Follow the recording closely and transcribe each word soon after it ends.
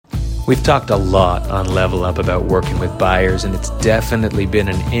We've talked a lot on Level Up about working with buyers, and it's definitely been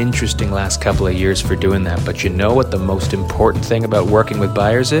an interesting last couple of years for doing that. But you know what the most important thing about working with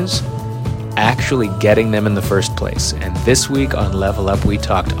buyers is? Actually getting them in the first place. And this week on Level Up, we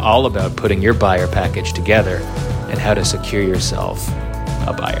talked all about putting your buyer package together and how to secure yourself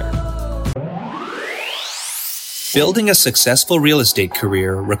a buyer. Building a successful real estate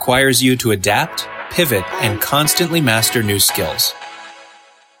career requires you to adapt, pivot, and constantly master new skills.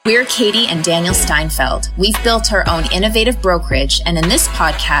 We're Katie and Daniel Steinfeld. We've built our own innovative brokerage, and in this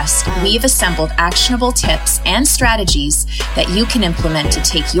podcast, we've assembled actionable tips and strategies that you can implement to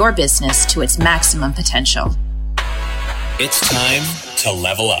take your business to its maximum potential. It's time to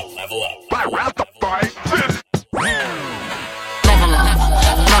level up. Level up.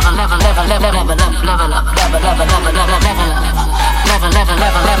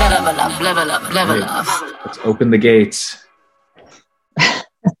 Level up. Let's open the gates.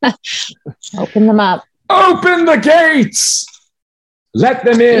 Open them up. Open the gates. Let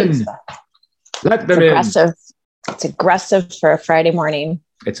them in. Let them in. It's aggressive for a Friday morning.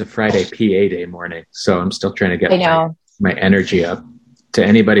 It's a Friday PA day morning, so I'm still trying to get my energy up. To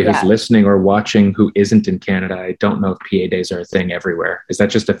anybody who's listening or watching who isn't in Canada, I don't know if PA days are a thing everywhere. Is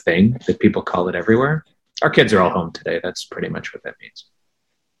that just a thing that people call it everywhere? Our kids are all home today. That's pretty much what that means.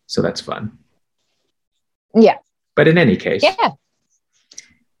 So that's fun. Yeah. But in any case.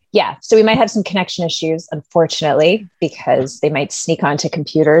 Yeah. So we might have some connection issues, unfortunately, because they might sneak onto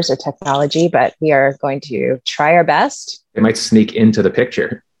computers or technology, but we are going to try our best. They might sneak into the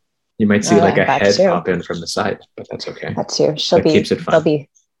picture. You might see a head pop in from the side, but that's okay. That too. Keeps it fun.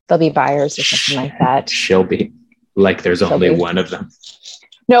 They'll be buyers or something like that. She'll be like there's only one of them.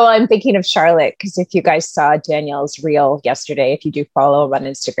 No, I'm thinking of Charlotte, because if you guys saw Danielle's reel yesterday, if you do follow him on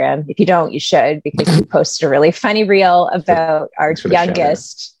Instagram, if you don't, you should, because he posted a really funny reel about our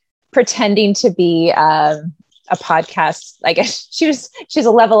youngest pretending to be a podcast. I guess she's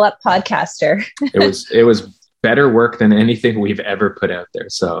a level up podcaster. It was better work than anything we've ever put out there.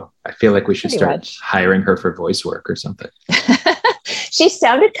 So I feel like we should start hiring her for voice work or something. She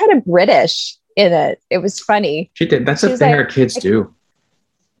sounded kind of British in it. It was funny. She did. That's the thing our kids do.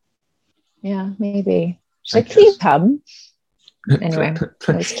 Yeah, maybe. She's like, please come. Anyway,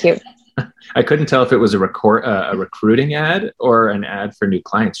 it was cute. I couldn't tell if it was a recruiting ad or an ad for new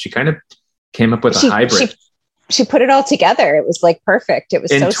clients. She kind of came up with a hybrid. She put it all together. It was like perfect. It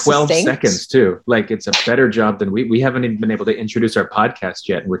was in so 12 succinct. seconds too. Like it's a better job than we haven't even been able to introduce our podcast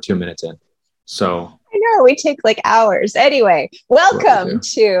yet. And we're 2 minutes in. So I know we take like hours. Anyway, welcome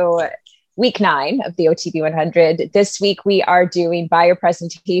to week 9 of the OTB 100. This week we are doing buyer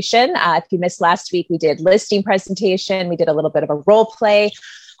presentation. If you missed last week, we did listing presentation. We did a little bit of a role play.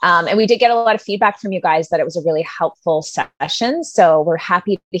 And we did get a lot of feedback from you guys that it was a really helpful session. So we're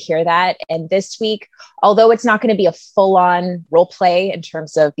happy to hear that. And this week, although it's not going to be a full-on role play in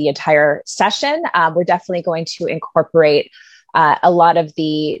terms of the entire session, we're definitely going to incorporate a lot of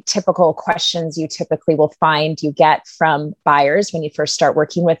the typical questions you typically will find you get from buyers when you first start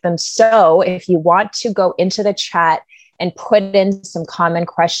working with them. So if you want to go into the chat and put in some common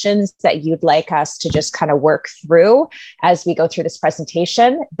questions that you'd like us to just kind of work through as we go through this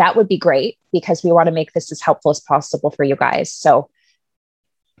presentation, that would be great, because we want to make this as helpful as possible for you guys. So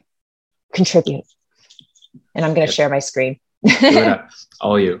contribute. And I'm going to share my screen. Do it up.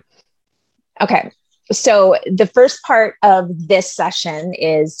 All you. Okay. So the first part of this session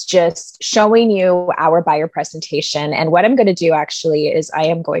is just showing you our buyer presentation. And what I'm going to do actually is I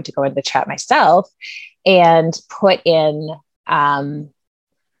am going to go in the chat myself and put in the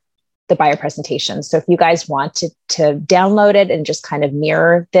buyer presentation. So if you guys want to download it and just kind of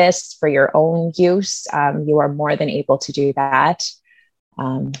mirror this for your own use, you are more than able to do that.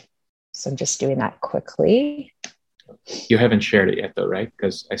 So I'm just doing that quickly. You haven't shared it yet though, right?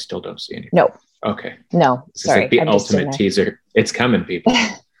 Because I still don't see anything. No. Okay. No, this sorry. is like the ultimate teaser. It's coming, people.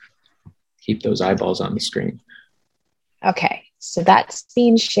 Keep those eyeballs on the screen. Okay. So that's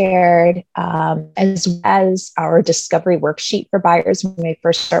being shared, as well as our discovery worksheet for buyers when we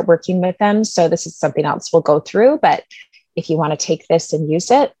first start working with them. So this is something else we'll go through, but if you want to take this and use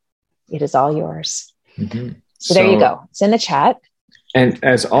it, it is all yours. Mm-hmm. So there you go. It's in the chat. And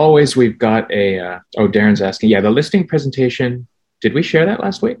as always, we've got Darren's asking, the listing presentation. Did we share that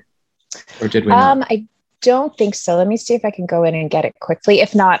last week? Or did we not? I don't think so. Let me see if I can go in and get it quickly.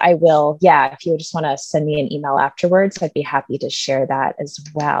 If not, I will. Yeah, if you just want to send me an email afterwards, I'd be happy to share that as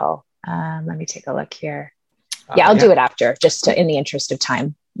well. Let me take a look here. I'll do it after, just in the interest of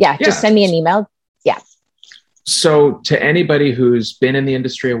time. Just send me an email. Yeah. So to anybody who's been in the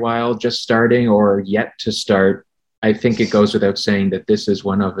industry a while, just starting or yet to start, I think it goes without saying that this is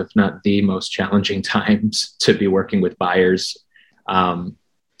one of, if not the most challenging times to be working with buyers. And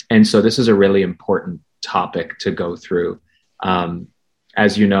so this is a really important topic to go through.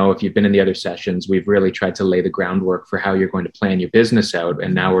 As you know, if you've been in the other sessions, we've really tried to lay the groundwork for how you're going to plan your business out.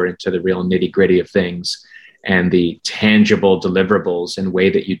 And now we're into the real nitty gritty of things and the tangible deliverables and way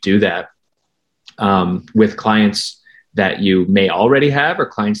that you do that with clients that you may already have or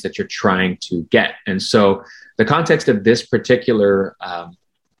clients that you're trying to get. And so the context of this particular,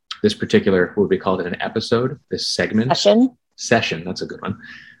 what would we call it, an episode, this segment? Session, that's a good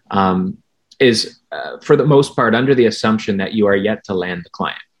one, is for the most part under the assumption that you are yet to land the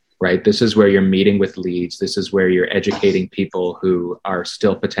client, right? This is where you're meeting with leads. This is where you're educating people who are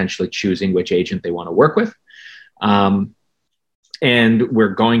still potentially choosing which agent they want to work with. And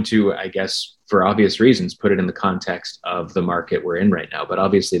we're going to, I guess, for obvious reasons, put it in the context of the market we're in right now. But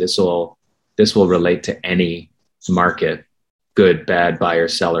obviously this will relate to any market, good, bad, buyer,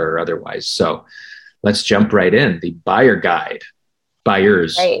 seller, or otherwise. So let's jump right in. The buyer guide,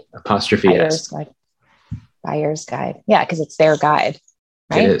 buyers, right. Apostrophe buyers S. Guide. Buyer's guide. Yeah, because it's their guide,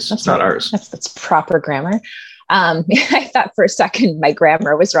 right? It is. That's not ours. That's proper grammar. I thought for a second my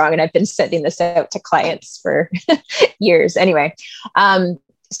grammar was wrong, and I've been sending this out to clients for years. Anyway,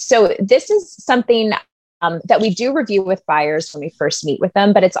 so this is something that we do review with buyers when we first meet with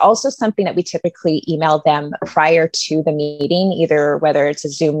them, but it's also something that we typically email them prior to the meeting, either whether it's a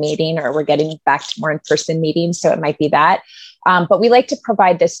Zoom meeting or we're getting back to more in-person meetings. So it might be that. But we like to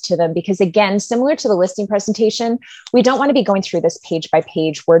provide this to them because, again, similar to the listing presentation, we don't want to be going through this page by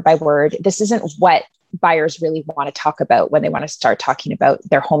page, word by word. This isn't what buyers really want to talk about when they want to start talking about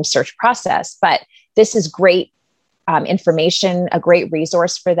their home search process. But this is great information, a great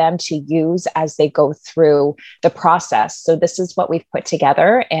resource for them to use as they go through the process. So this is what we've put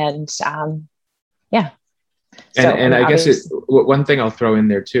together. And yeah. And I guess one thing I'll throw in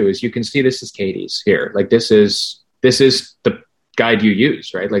there too is you can see this is Katie's here. Like this is the guide you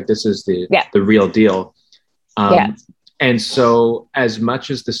use, right? Like this is the real deal. And so as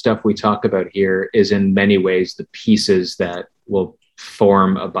much as the stuff we talk about here is in many ways the pieces that will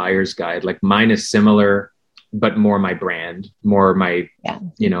form a buyer's guide, like mine is similar, but more my brand, more my,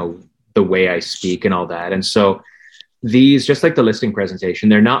 the way I speak and all that. And so these, just like the listing presentation,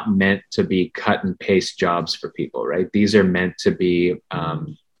 they're not meant to be cut and paste jobs for people, right? These are meant to be,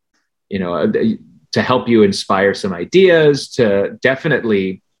 to help you inspire some ideas, to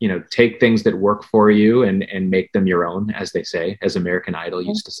definitely, take things that work for you and make them your own, as they say, as American Idol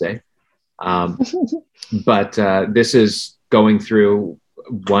used to say. But this is going through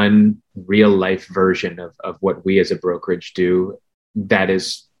one real life version of what we as a brokerage do. That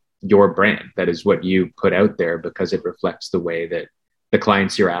is your brand. That is what you put out there because it reflects the way that the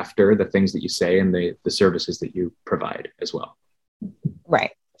clients you're after, the things that you say, and the services that you provide as well.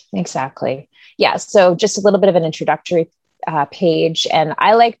 Right. Exactly. Yeah. So just a little bit of an introductory page. And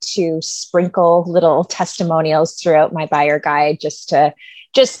I like to sprinkle little testimonials throughout my buyer guide just to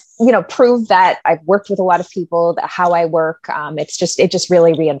prove that I've worked with a lot of people, that how I work. It just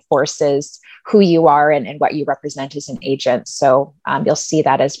really reinforces who you are and what you represent as an agent. So you'll see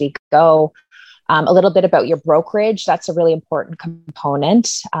that as we go. A little bit about your brokerage. That's a really important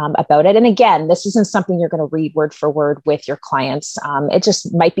component about it. And again, this isn't something you're going to read word for word with your clients. It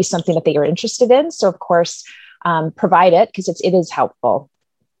just might be something that they are interested in. So of course, provide it because it is helpful.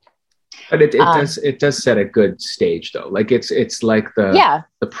 But it does set a good stage though. Like it's like the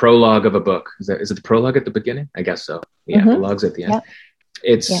prologue of a book. Is it the prologue at the beginning? I guess so. Yeah. Mm-hmm. Prologue's at the end.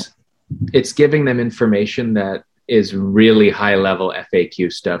 Yeah. It's giving them information that is really high level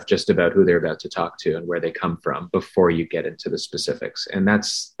FAQ stuff just about who they're about to talk to and where they come from before you get into the specifics. And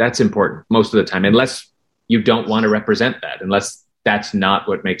that's important most of the time, unless you don't want to represent that, unless that's not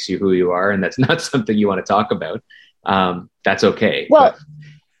what makes you who you are. And that's not something you want to talk about. That's okay. Well,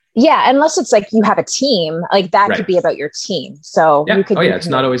 yeah, unless it's like you have a team, like that could be about your team. So you could. It's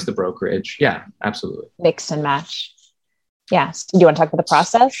not always the brokerage. Yeah, absolutely. Mix and match. Yeah. So do you want to talk about the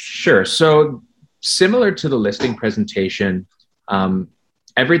process? Sure. So similar to the listing presentation,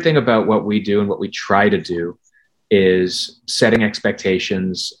 everything about what we do and what we try to do is setting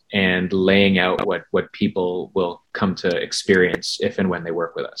expectations and laying out what people will come to experience if and when they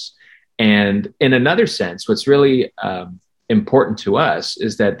work with us. And in another sense, what's really important to us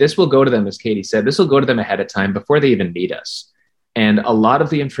is that this will go to them, as Katie said, this will go to them ahead of time before they even meet us. And a lot of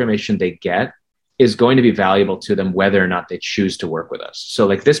the information they get is going to be valuable to them whether or not they choose to work with us. So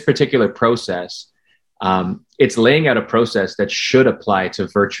like this particular process, it's laying out a process that should apply to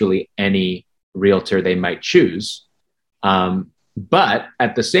virtually any realtor they might choose. But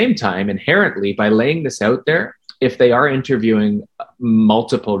at the same time, inherently, by laying this out there, if they are interviewing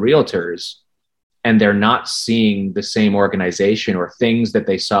multiple realtors and they're not seeing the same organization, or things that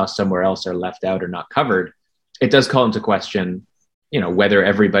they saw somewhere else are left out or not covered, it does call into question, whether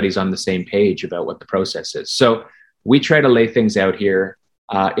everybody's on the same page about what the process is. So we try to lay things out here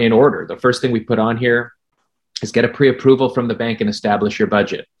in order. The first thing we put on here is get a pre-approval from the bank and establish your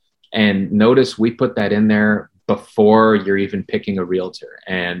budget. And notice we put that in there before you're even picking a realtor.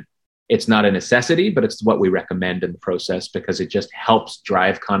 And it's not a necessity, but it's what we recommend in the process, because it just helps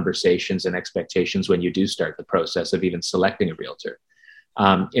drive conversations and expectations when you do start the process of even selecting a realtor.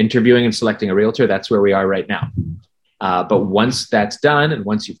 Interviewing and selecting a realtor, that's where we are right now. But once that's done, and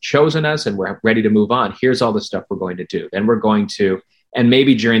once you've chosen us and we're ready to move on, here's all the stuff we're going to do. Then we're going to, and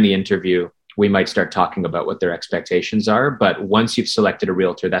maybe during the interview, we might start talking about what their expectations are. But once you've selected a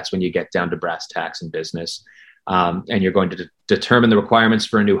realtor, that's when you get down to brass tacks in business. And you're going to determine the requirements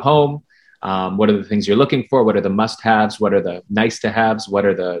for a new home. What are the things you're looking for? What are the must-haves? What are the nice-to-haves? What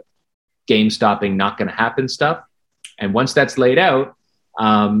are the game-stopping, not going to happen stuff? And once that's laid out,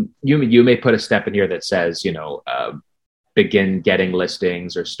 you may put a step in here that says, begin getting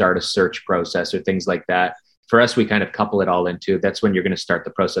listings or start a search process or things like that. For us, we kind of couple it all into, that's when you're going to start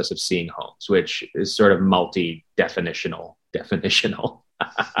the process of seeing homes, which is sort of multi-definitional.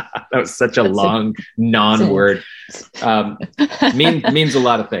 That was such a long non-word. Means a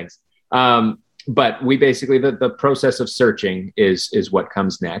lot of things. But we basically, the process of searching is what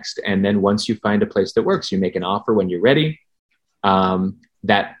comes next. And then once you find a place that works, you make an offer when you're ready.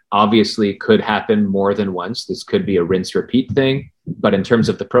 That obviously could happen more than once. This could be a rinse repeat thing. But in terms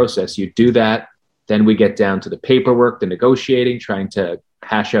of the process, you do that. Then we get down to the paperwork, the negotiating, trying to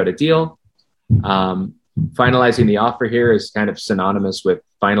hash out a deal. Finalizing the offer here is kind of synonymous with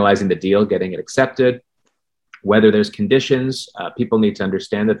finalizing the deal, getting it accepted. Whether there's conditions, people need to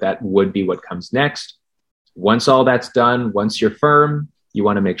understand that would be what comes next. Once all that's done, once you're firm, you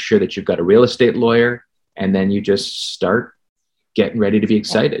want to make sure that you've got a real estate lawyer, and then you just start getting ready to be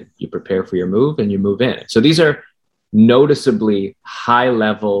excited. You prepare for your move and you move in. So these are noticeably high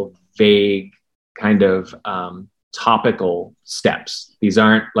level, vague, kind of topical steps. These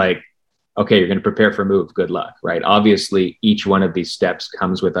aren't like, okay, you're going to prepare for a move, good luck, right? Obviously, each one of these steps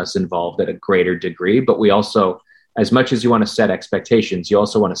comes with us involved at a greater degree, but we also, as much as you want to set expectations, you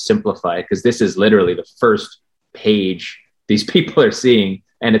also want to simplify it, because this is literally the first page these people are seeing,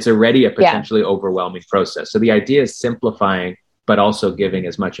 and it's already a potentially overwhelming process. So the idea is simplifying, but also giving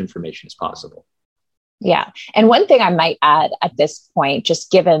as much information as possible. Yeah. And one thing I might add at this point, just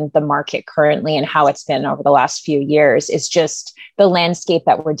given the market currently and how it's been over the last few years, is just the landscape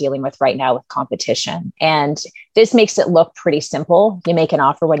that we're dealing with right now with competition. And this makes it look pretty simple. You make an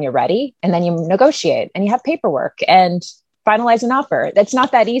offer when you're ready, and then you negotiate and you have paperwork and finalize an offer. That's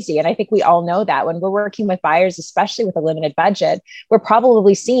not that easy. And I think we all know that when we're working with buyers, especially with a limited budget, we're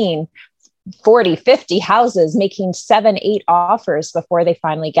probably seeing 40, 50 houses making 7, 8 offers before they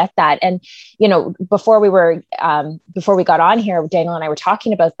finally get that. And, before we got on here, Daniel and I were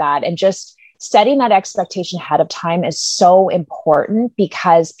talking about that, and just setting that expectation ahead of time is so important,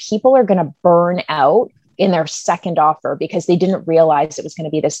 because people are going to burn out in their second offer because they didn't realize it was going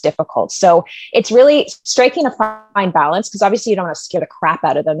to be this difficult. So it's really striking a fine balance, because obviously you don't want to scare the crap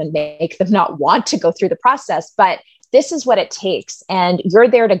out of them and make them not want to go through the process, but this is what it takes. And you're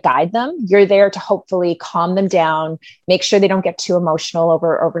there to guide them. You're there to hopefully calm them down, make sure they don't get too emotional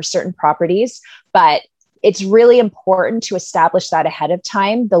over certain properties. But it's really important to establish that ahead of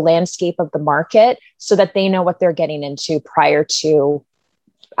time, the landscape of the market, so that they know what they're getting into prior to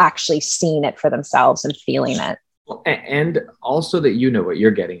actually seeing it for themselves and feeling it. And also that you know what you're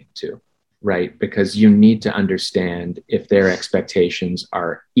getting into. Right? Because you need to understand if their expectations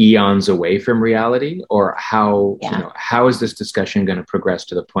are eons away from reality, or how is this discussion going to progress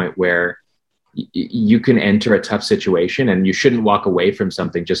to the point where you can enter a tough situation, and you shouldn't walk away from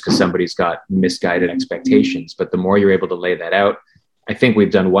something just because somebody's got misguided expectations. But the more you're able to lay that out, I think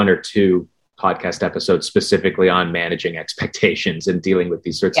we've done 1 or 2 podcast episodes specifically on managing expectations and dealing with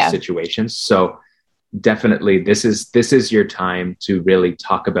these sorts of situations. So definitely this is your time to really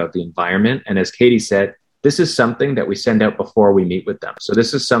talk about the environment. And as Katie said, this is something that we send out before we meet with them. So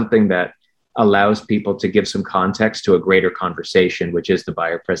this is something that allows people to give some context to a greater conversation, which is the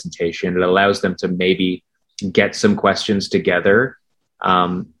buyer presentation. It allows them to maybe get some questions together.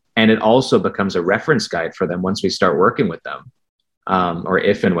 And it also becomes a reference guide for them once we start working with them, or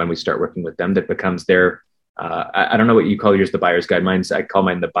if and when we start working with them, that becomes their I don't know what you call yours, the buyer's guide. I call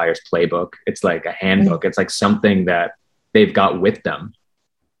mine the buyer's playbook. It's like a handbook. It's like something that they've got with them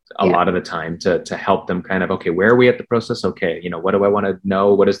a lot of the time to help them kind of, okay, where are we at the process? Okay. What do I want to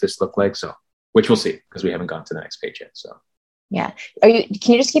know? What does this look like? So which we'll see because we haven't gone to the next page yet. So yeah. Can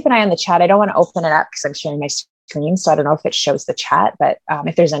you just keep an eye on the chat? I don't want to open it up because I'm sharing my screen. So I don't know if it shows the chat, but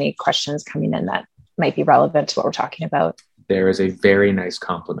if there's any questions coming in that might be relevant to what we're talking about. There is a very nice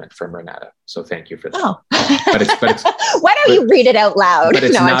compliment from Renata. So thank you for that. Oh. but it's why don't you read it out loud? But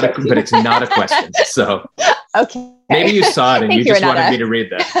it's not a question. So okay. Maybe you saw it and you just Renata. wanted me to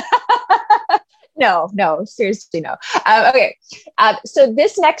read that. No, seriously, no. Okay. So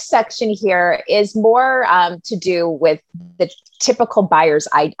this next section here is more to do with the typical buyers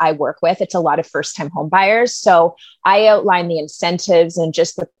I work with. It's a lot of first-time home buyers. So I outline the incentives and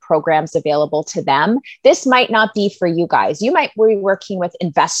just the programs available to them. This might not be for you guys. You might be working with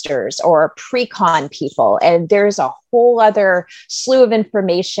investors or pre-con people, and there's a whole other slew of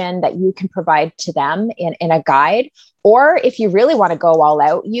information that you can provide to them in a guide. Or if you really want to go all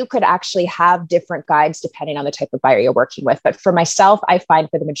out, you could actually have different guides depending on the type of buyer you're working with. But for myself, I find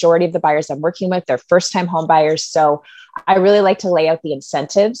for the majority of the buyers I'm working with, they're first-time home buyers. So I really like to lay out the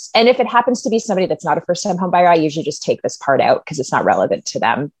incentives. And if it happens to be somebody that's not a first-time home buyer, I usually just take this part out because it's not relevant to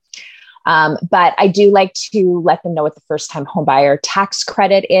them. But I do like to let them know what the first-time home buyer tax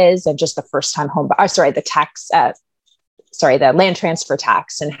credit is and just the first-time home buyer, the land transfer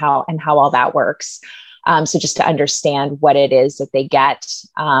tax and how all that works. So just to understand what it is that they get,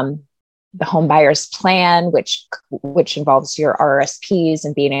 the home buyer's plan, which involves your RRSPs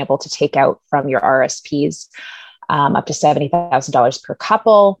and being able to take out from your RRSPs up to $70,000 per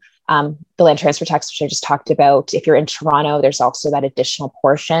couple. The land transfer tax, which I just talked about. If you're in Toronto, there's also that additional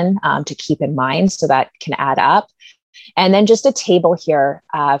portion to keep in mind. So that can add up. And then just a table here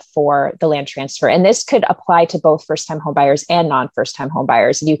for the land transfer. And this could apply to both first-time home buyers and non-first-time home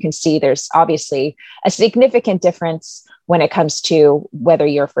buyers. And you can see there's obviously a significant difference when it comes to whether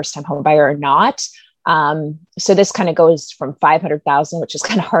you're a first-time home buyer or not. So this kind of goes from 500,000, which is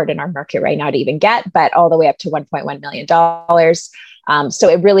kind of hard in our market right now to even get, but all the way up to $1.1 million. So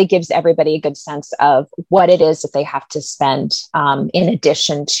it really gives everybody a good sense of what it is that they have to spend in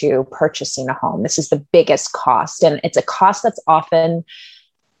addition to purchasing a home. This is the biggest cost, and it's a cost that's often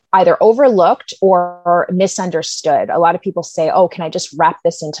either overlooked or misunderstood. A lot of people say, oh, can I just wrap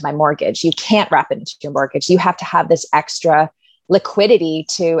this into my mortgage? You can't wrap it into your mortgage. You have to have this extra liquidity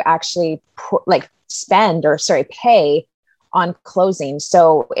to actually pay on closing.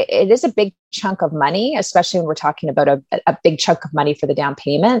 So it is a big chunk of money, especially when we're talking about a big chunk of money for the down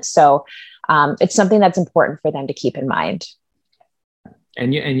payment. So it's something that's important for them to keep in mind.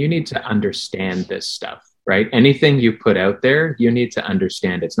 And you need to understand this stuff, right? Anything you put out there, you need to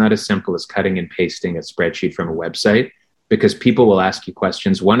understand. It's not as simple as cutting and pasting a spreadsheet from a website, because people will ask you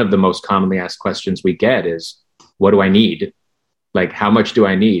questions. One of the most commonly asked questions we get is, what do I need? Like, how much do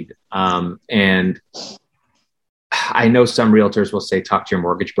I need? And I know some realtors will say, talk to your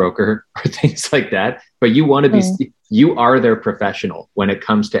mortgage broker or things like that, but you want to be, you are their professional when it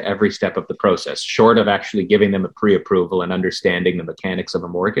comes to every step of the process, short of actually giving them a pre-approval and understanding the mechanics of a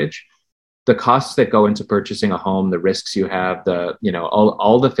mortgage. The costs that go into purchasing a home, the risks you have,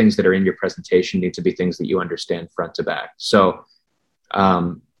 all the things that are in your presentation need to be things that you understand front to back. So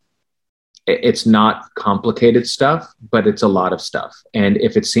it's not complicated stuff, but it's a lot of stuff. And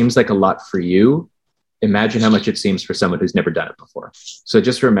if it seems like a lot for you, imagine how much it seems for someone who's never done it before. So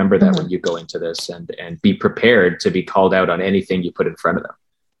just remember that when you go into this and be prepared to be called out on anything you put in front of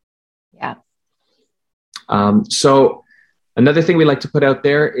them. Yeah. So another thing we like to put out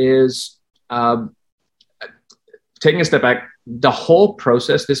there is taking a step back, the whole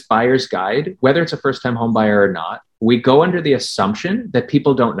process, this buyer's guide, whether it's a first-time home buyer or not, we go under the assumption that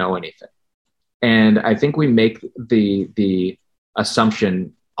people don't know anything. And I think we make the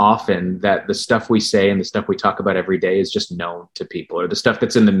assumption often that the stuff we say and the stuff we talk about every day is just known to people, or the stuff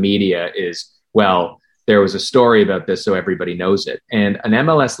that's in the media is, well, there was a story about this, so everybody knows it. And an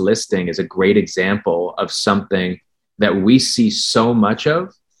MLS listing is a great example of something that we see so much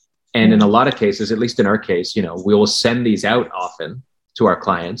of. And in a lot of cases, at least in our case, we will send these out often to our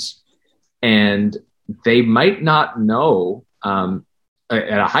clients, and they might not know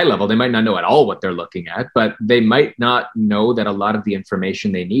at a high level, they might not know at all what they're looking at, but they might not know that a lot of the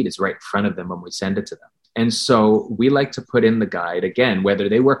information they need is right in front of them when we send it to them. And so we like to put in the guide, again, whether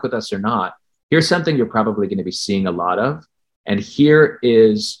they work with us or not, here's something you're probably going to be seeing a lot of. And here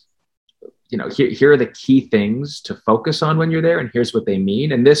is, here are the key things to focus on when you're there. And here's what they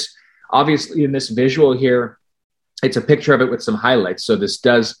mean. And this, obviously in this visual here, it's a picture of it with some highlights. So this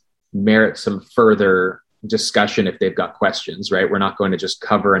does merit some further discussion if they've got questions, right? We're not going to just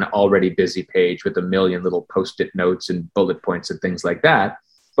cover an already busy page with a million little post-it notes and bullet points and things like that.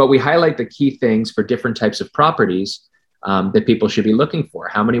 But we highlight the key things for different types of properties that people should be looking for.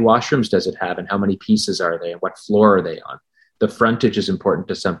 How many washrooms does it have and how many pieces are they and what floor are they on? The frontage is important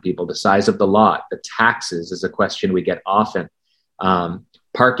to some people. The size of the lot, the taxes is a question we get often.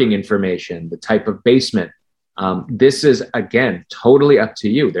 Parking information, the type of basement. This is, again, totally up to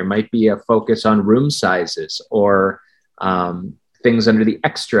you. There might be a focus on room sizes or things under the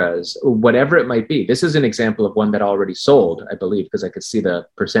extras, whatever it might be. This is an example of one that already sold, I believe, because I could see the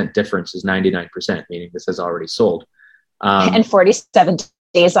percent difference is 99%, meaning this has already sold. And 47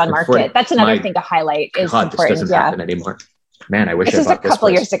 days on market. That's another thing to highlight. Is God, important. This doesn't happen anymore. Man, I wish this I bought is a couple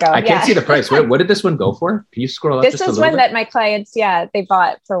years ago. I can't see the price. What did this one go for? Can you scroll up? This is one that my clients, they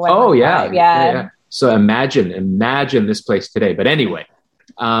bought for one. Oh, yeah. So imagine this place today. But anyway,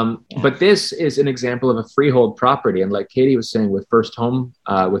 but this is an example of a freehold property. And like Katie was saying, with first-time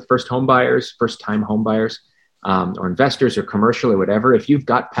home buyers, or investors or commercial or whatever, if you've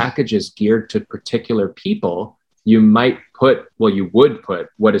got packages geared to particular people, you would put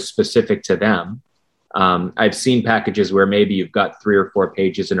what is specific to them. I've seen packages where maybe you've got 3 or 4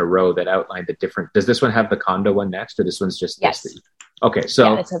 pages in a row that outline the different. Does this one have the condo one next, or this one's just yes? Okay,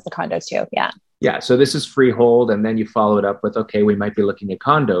 so it says the condo too. Yeah. So this is freehold, and then you follow it up with, okay, we might be looking at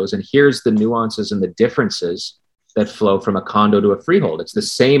condos, and here's the nuances and the differences that flow from a condo to a freehold. It's the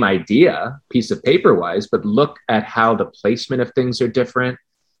same idea, piece of paper wise, but look at how the placement of things are different.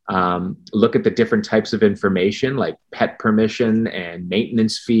 Look at the different types of information like pet permission and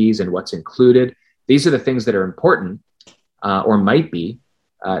maintenance fees and what's included. These are the things that are important or might be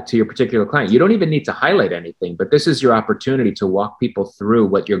to your particular client. You don't even need to highlight anything, but this is your opportunity to walk people through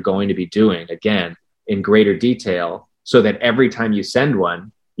what you're going to be doing, again, in greater detail, so that every time you send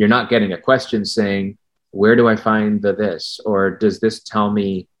one, you're not getting a question saying, where do I find the this? Or does this tell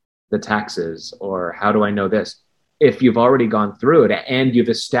me the taxes? Or how do I know this? If you've already gone through it and you've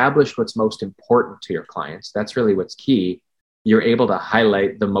established what's most important to your clients, that's really what's key. You're able to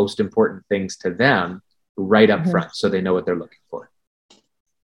highlight the most important things to them right up front, so they know what they're looking for.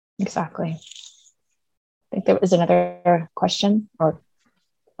 Exactly. I think there was another question or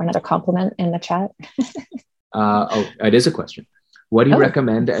another compliment in the chat. It is a question. What do you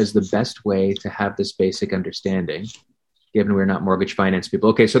recommend as the best way to have this basic understanding, given we're not mortgage finance people?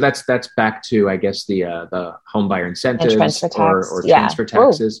 Okay, so that's back to, I guess, the home buyer incentives or transfer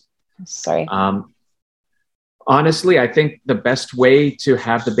taxes. Sorry. Honestly, I think the best way to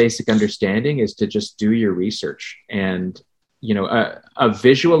have the basic understanding is to just do your research. And a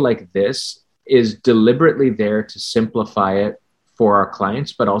visual like this is deliberately there to simplify it for our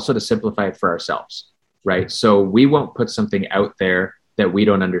clients, but also to simplify it for ourselves, right? So we won't put something out there that we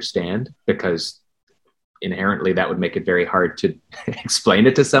don't understand, because inherently that would make it very hard to explain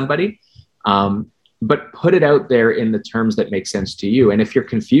it to somebody. But put it out there in the terms that make sense to you. And if you're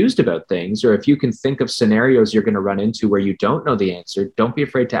confused about things, or if you can think of scenarios you're going to run into where you don't know the answer, don't be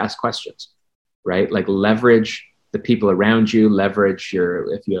afraid to ask questions, right? Like leverage the people around you, if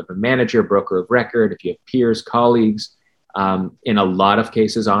you have a manager, broker of record, if you have peers, colleagues, in a lot of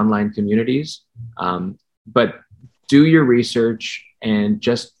cases, online communities. But do your research and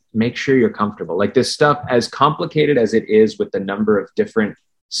just make sure you're comfortable. Like this stuff, as complicated as it is with the number of different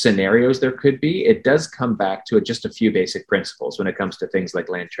scenarios there could be, it does come back to just a few basic principles when it comes to things like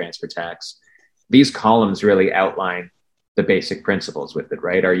land transfer tax. These columns really outline the basic principles with it,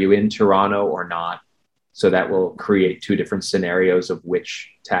 right? Are you in Toronto or not? So that will create 2 different scenarios of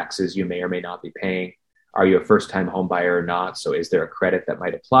which taxes you may or may not be paying. Are you a first-time home buyer or not? So is there a credit that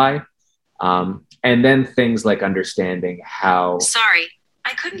might apply? And then things like understanding how... Sorry,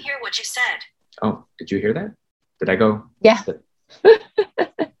 I couldn't hear what you said. Oh, did you hear that? Did I go? Yeah.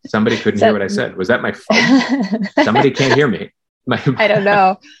 Somebody couldn't hear what I said. Was that my phone? Somebody can't hear me. I don't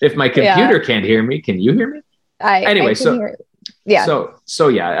know. If my computer can't hear me, can you hear me? I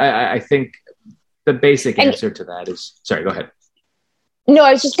think the basic answer to that is, sorry, go ahead. No,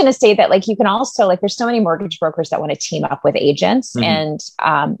 I was just going to say that, like, you can also, like, there's so many mortgage brokers that want to team up with agents. And,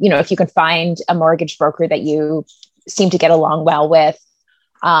 if you can find a mortgage broker that you seem to get along well with,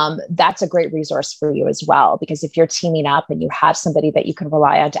 that's a great resource for you as well. Because if you're teaming up and you have somebody that you can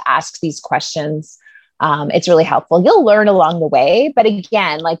rely on to ask these questions, it's really helpful. You'll learn along the way. But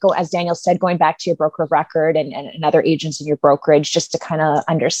again, as Daniel said, going back to your broker of record and other agents in your brokerage, just to kind of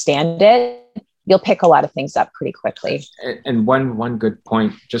understand it, you'll pick a lot of things up pretty quickly. And one good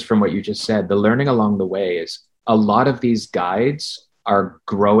point, just from what you just said, the learning along the way is a lot of these guides are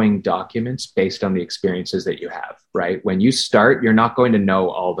growing documents based on the experiences that you have, right? When you start, you're not going to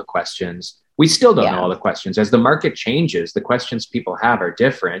know all the questions. We still don't know all the questions. As the market changes, the questions people have are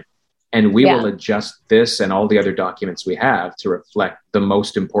different. And we will adjust this and all the other documents we have to reflect the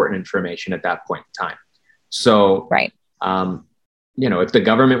most important information at that point in time. So If the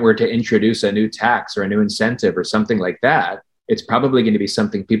government were to introduce a new tax or a new incentive or something like that, it's probably going to be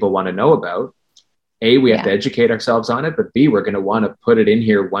something people want to know about. A, we have to educate ourselves on it, but B, we're going to want to put it in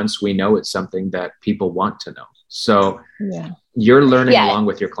here once we know it's something that people want to know. So you're learning along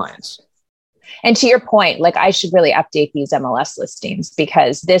with your clients. And to your point, like I should really update these MLS listings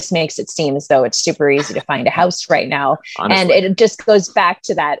because this makes it seem as though it's super easy to find a house right now. Honestly. And it just goes back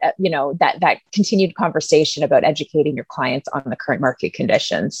to that, that continued conversation about educating your clients on the current market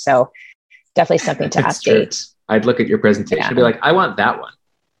conditions. So definitely something to update. True. I'd look at your presentation and be like, I want that one.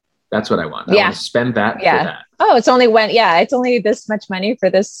 That's what I want. I want to spend that for that. Oh, it's only this much money for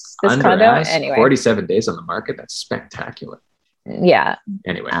this condo. Anyway, 47 days on the market. That's spectacular. Yeah.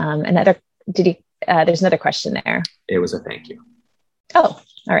 Anyway, there's another question there. It was a thank you. Oh,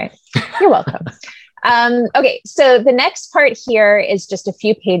 all right. You're welcome. Okay. So the next part here is just a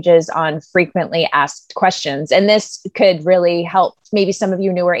few pages on frequently asked questions. And this could really help maybe some of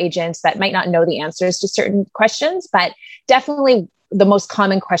you newer agents that might not know the answers to certain questions, but definitely the most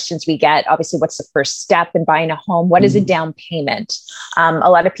common questions we get, obviously, what's the first step in buying a home? What is a down payment? A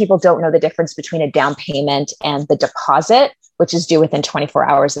lot of people don't know the difference between a down payment and the deposit, which is due within 24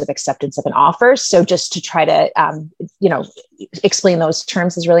 hours of acceptance of an offer. So just to try to, explain those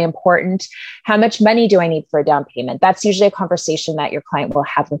terms is really important. How much money do I need for a down payment? That's usually a conversation that your client will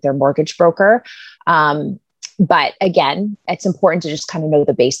have with their mortgage broker. But again, it's important to just kind of know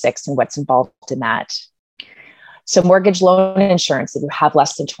the basics and what's involved in that. So mortgage loan insurance, if you have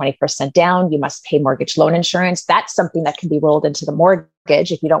less than 20% down, you must pay mortgage loan insurance. That's something that can be rolled into the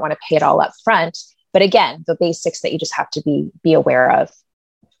mortgage if you don't want to pay it all up front. But again, the basics that you just have to be aware of.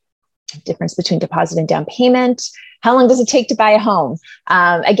 Difference between deposit and down payment. How long does it take to buy a home?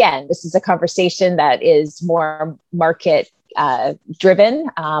 Again, this is a conversation that is more market driven,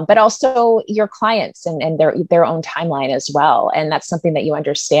 but also your clients and their own timeline as well. And that's something that you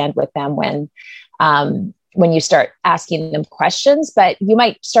understand with them when you start asking them questions. But you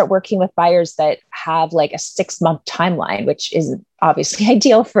might start working with buyers that have like a 6-month timeline, which isn't obviously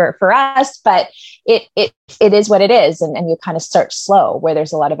ideal for us, but it is what it is. And you kind of start slow, where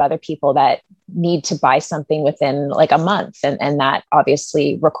there's a lot of other people that need to buy something within like a month. And that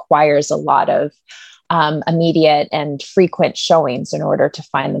obviously requires a lot of immediate and frequent showings in order to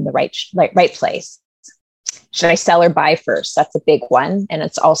find them the right place. Should I sell or buy first? That's a big one. And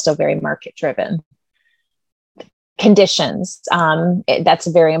it's also very market driven. Conditions. That's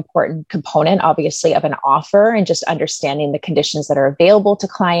a very important component, obviously, of an offer, and just understanding the conditions that are available to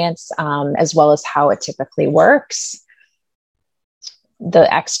clients, as well as how it typically works.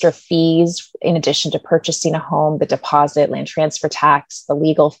 The extra fees, in addition to purchasing a home, the deposit, land transfer tax, the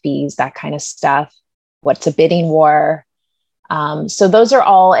legal fees, that kind of stuff. What's a bidding war? So those are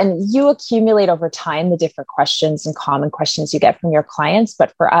all, and you accumulate over time the different questions and common questions you get from your clients.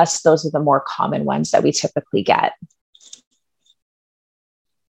 But for us, those are the more common ones that we typically get.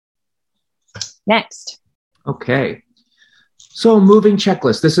 Next. Okay. So moving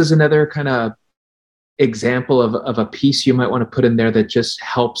checklist. This is another kind of example of a piece you might want to put in there that just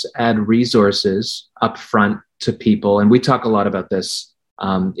helps add resources up front to people. And we talk a lot about this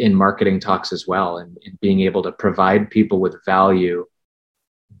in marketing talks as well, and being able to provide people with value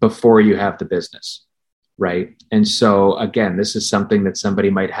before you have the business, right? And so again, this is something that somebody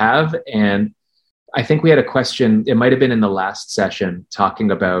might have. And I think we had a question, it might have been in the last session,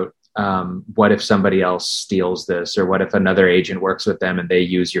 talking about what if somebody else steals this, or what if another agent works with them and they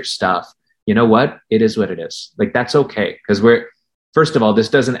use your stuff? You know what? It is what it is. Like, that's okay. Because first of all, this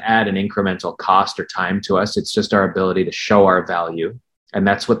doesn't add an incremental cost or time to us. It's just our ability to show our value. And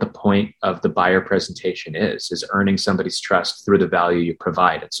that's what the point of the buyer presentation is earning somebody's trust through the value you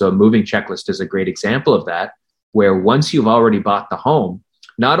provide. And so a moving checklist is a great example of that, where once you've already bought the home,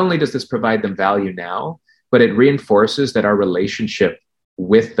 not only does this provide them value now, but it reinforces that our relationship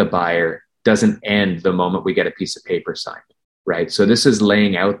with the buyer doesn't end the moment we get a piece of paper signed, right? So this is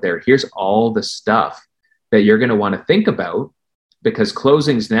laying out there, here's all the stuff that you're going to want to think about, because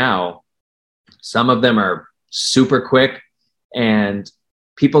closings now, some of them are super quick, and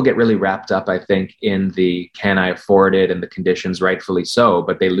people get really wrapped up, I think, in the can I afford it and the conditions, rightfully so,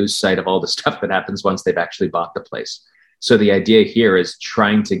 but they lose sight of all the stuff that happens once they've actually bought the place. So the idea here is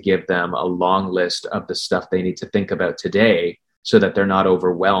trying to give them a long list of the stuff they need to think about today, so that they're not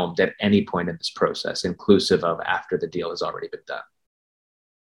overwhelmed at any point in this process, inclusive of after the deal has already been done.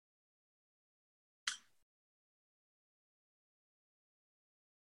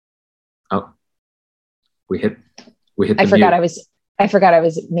 Oh, we hit. I forgot I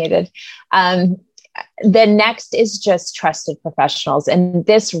was muted. the next is just trusted professionals. And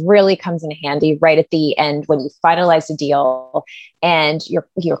this really comes in handy right at the end when you finalize a deal and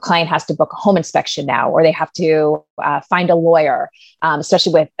your client has to book a home inspection now, or they have to find a lawyer,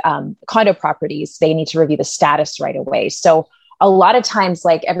 especially with condo properties, they need to review the status right away. So a lot of times,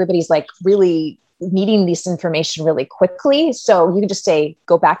 like everybody's like really needing this information really quickly. So you can just say,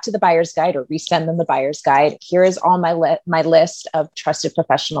 go back to the buyer's guide or resend them the buyer's guide. Here is all my list of trusted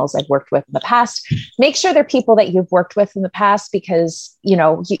professionals I've worked with in the past. Make sure they're people that you've worked with in the past, because, you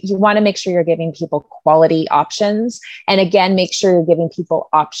want to make sure you're giving people quality options. And again, make sure you're giving people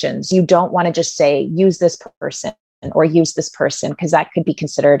options. You don't want to just say, use this person or use this person, because that could be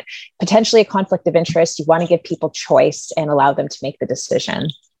considered potentially a conflict of interest. You want to give people choice and allow them to make the decision.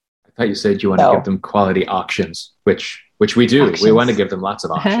 I thought you said you want to give them quality auctions, which we do. Auctions. We want to give them lots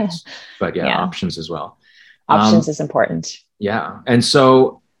of options, but options as well. Options is important. Yeah. And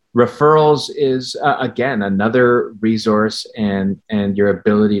so referrals is, again, another resource and your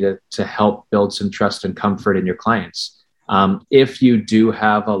ability to help build some trust and comfort in your clients. If you do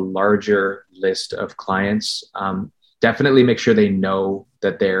have a larger list of clients, definitely make sure they know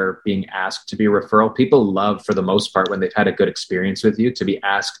that they're being asked to be a referral. People love, for the most part, when they've had a good experience with you, to be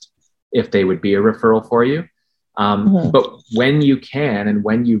asked if they would be a referral for you. But when you can, and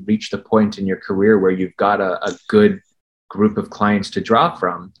when you reach the point in your career where you've got a good group of clients to draw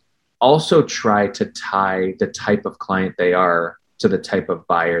from, also try to tie the type of client they are to the type of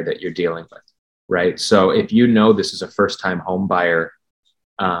buyer that you're dealing with, right? So if you know this is a first-time home buyer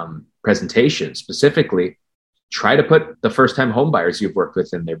presentation specifically, try to put the first-time home buyers you've worked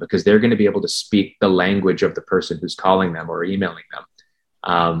with in there, because they're going to be able to speak the language of the person who's calling them or emailing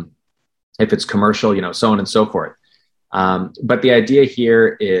them. If it's commercial, so on and so forth. But the idea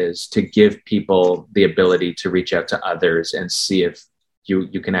here is to give people the ability to reach out to others and see if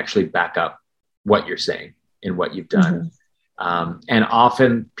you can actually back up what you're saying and what you've done. And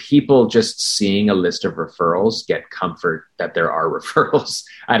often people just seeing a list of referrals get comfort that there are referrals.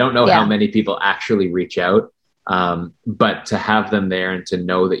 I don't know how many people actually reach out, but to have them there and to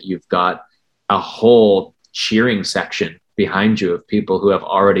know that you've got a whole cheering section behind you of people who have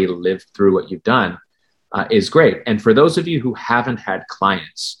already lived through what you've done is great. And for those of you who haven't had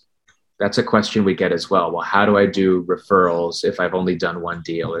clients, that's a question we get as well. Well, how do I do referrals if I've only done one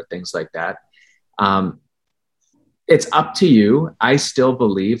deal or things like that? It's up to you. I still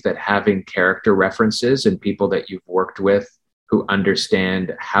believe that having character references and people that you've worked with who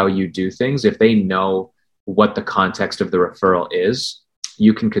understand how you do things, if they know what the context of the referral is,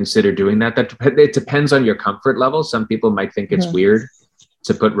 you can consider doing that. It depends on your comfort level. Some people might think it's weird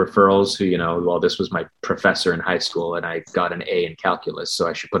to put referrals who, well, this was my professor in high school and I got an A in calculus, so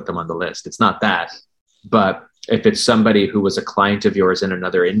I should put them on the list. It's not that. But if it's somebody who was a client of yours in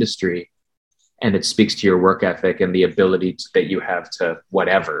another industry and it speaks to your work ethic and the ability that you have to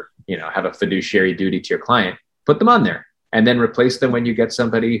whatever, have a fiduciary duty to your client, put them on there and then replace them when you get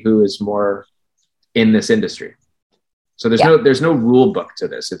somebody who is more in this industry. So there's no rule book to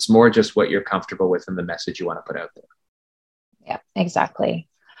this. It's more just what you're comfortable with and the message you want to put out there. Yeah, exactly.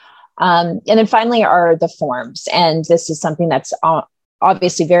 And then finally are the forms. And this is something that's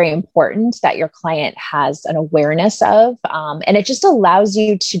obviously very important that your client has an awareness of. And it just allows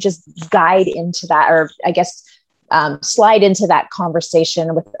you to just guide into that, or I guess, slide into that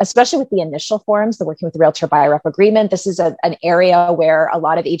conversation especially with the initial forms, the working with the realtor buyer rep agreement. This is an area where a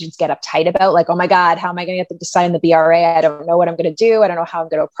lot of agents get uptight about, like, oh my God, how am I going to get them to sign the BRA? I don't know what I'm going to do. I don't know how I'm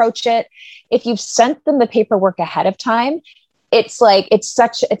going to approach it. If you've sent them the paperwork ahead of time, it's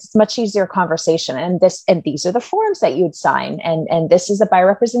much easier conversation. And these are the forms that you'd sign. And this is a buyer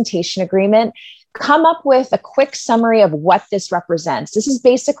representation agreement. Come up with a quick summary of what this represents. This is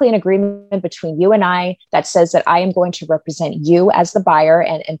basically an agreement between you and I that says that I am going to represent you as the buyer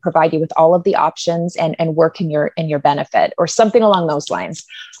and provide you with all of the options and work in your benefit, or something along those lines.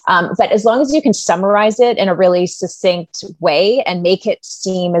 But as long as you can summarize it in a really succinct way and make it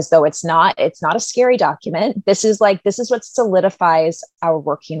seem as though it's not a scary document. This is what solidifies our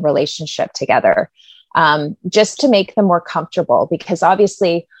working relationship together, just to make them more comfortable, because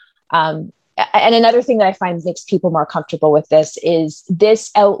obviously, and another thing that I find makes people more comfortable with this is this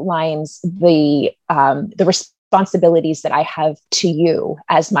outlines the responsibilities that I have to you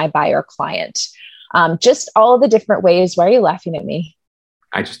as my buyer client. Just all the different ways. Why are you laughing at me?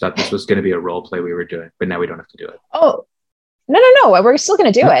 I just thought this was going to be a role play we were doing, but now we don't have to do it. Oh, no. We're still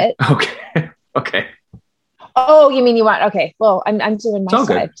going to do it. Okay. Oh, you mean you want, okay. Well, I'm doing my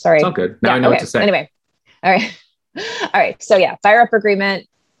side. Good. Sorry. It's all good. Now I know what to say. Anyway. All right. So buyer rep agreement.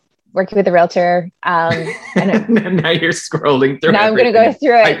 working with a realtor. Now you're scrolling through. Now I'm going to go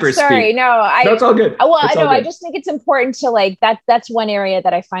through it. Sorry, no, it's all good. Well, I just think it's important to like that. That's one area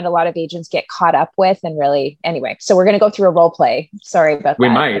that I find a lot of agents get caught up with, and really, anyway. So we're going to go through a role play. Sorry about that. We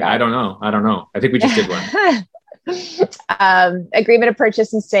might. I don't know. I think we just did one. Agreement of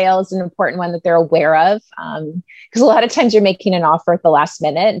purchase and sale is an important one that they're aware of, because a lot of times you're making an offer at the last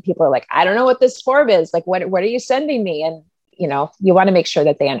minute, and people are like, "I don't know what this form is. Like, what are you sending me?" And you want to make sure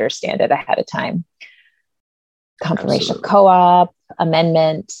that they understand it ahead of time. Confirmation of co-op,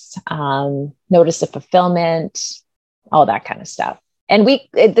 amendments, notice of fulfillment, all that kind of stuff. And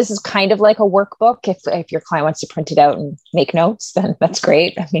this is kind of like a workbook. If your client wants to print it out and make notes, then that's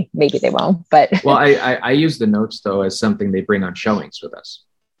great. I mean, maybe they won't, but. Well, I use the notes though as something they bring on showings with us.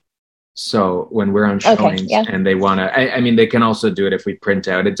 So when we're on showings and they want to, I mean, they can also do it if we print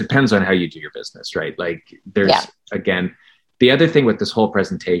out. It depends on how you do your business, right? Like again, the other thing with this whole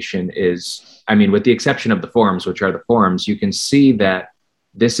presentation is, I mean, with the exception of the forms, which are the forms, you can see that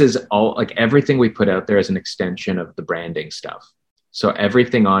this is all, like everything we put out there is an extension of the branding stuff. So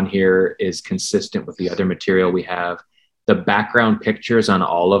everything on here is consistent with the other material we have. The background pictures on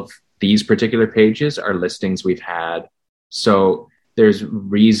all of these particular pages are listings we've had. So there's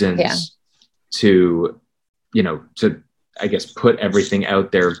reasons to, I guess, put everything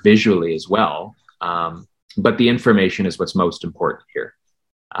out there visually as well. But the information is what's most important here.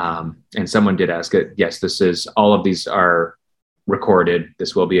 And someone did ask it. Yes, all of these are recorded.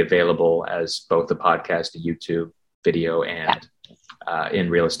 This will be available as both a podcast, a YouTube video, and in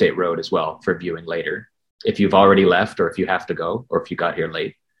Real Estate Road as well for viewing later. If you've already left, or if you have to go, or if you got here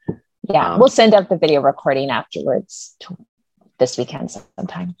late. Yeah, we'll send out the video recording afterwards this weekend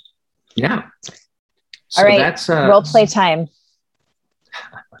sometime. Yeah. So all right, that's role play time.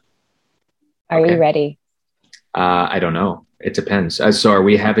 Are you ready? I don't know. It depends. So are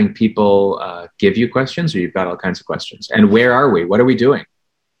we having people give you questions, or you've got all kinds of questions? And where are we? What are we doing?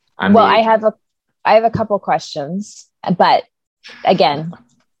 I have a couple questions, but again,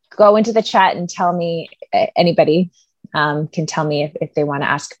 go into the chat and tell me, anybody can tell me if they want to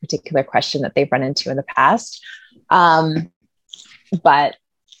ask a particular question that they've run into in the past. But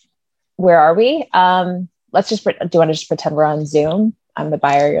where are we? Let's just, do you want to just pretend we're on Zoom? I'm the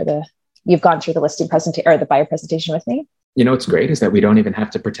buyer, you've gone through the listing presentation or the buyer presentation with me. You know, what's great is that we don't even have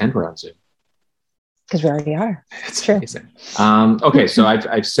to pretend we're on Zoom. Because we already are. It's true. Amazing. Okay. So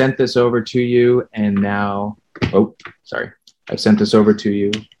I've sent this over to you, and now, I've sent this over to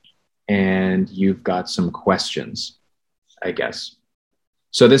you, and you've got some questions, I guess.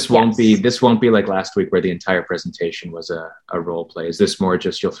 So this won't be like last week where the entire presentation was a role play. Is this more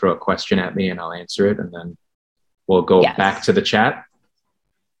just you'll throw a question at me and I'll answer it, and then we'll go back to the chat?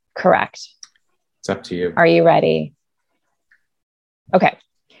 Correct. It's up to you. Are you ready? Okay.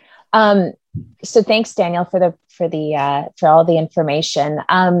 So thanks, Daniel, for all the information.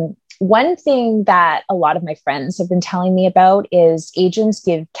 One thing that a lot of my friends have been telling me about is agents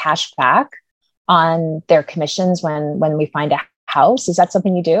give cash back on their commissions when we find a house. Is that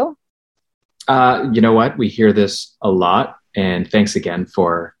something you do? You know what? We hear this a lot, and thanks again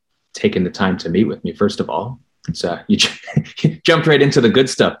for taking the time to meet with me. First of all, you jumped right into the good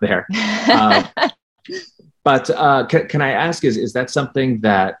stuff there. But can I ask, is that something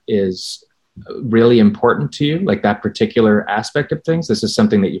that is really important to you, like that particular aspect of things? This is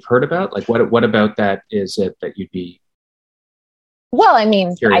something that you've heard about? Like what about that is it that you'd be Well, I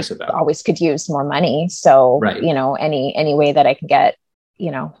mean, I about? Always could use more money. So, right. Any way that I can get,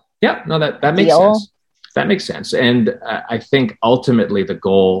 Yeah, no, that makes sense. That makes sense. And I think ultimately the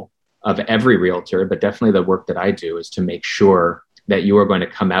goal of every realtor, but definitely the work that I do, is to make sure that you are going to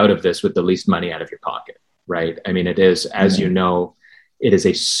come out of this with the least money out of your pocket, right? I mean, it is, as you know, it is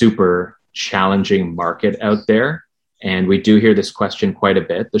a super challenging market out there. And we do hear this question quite a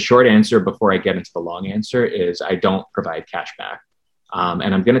bit. The short answer before I get into the long answer is I don't provide cash back.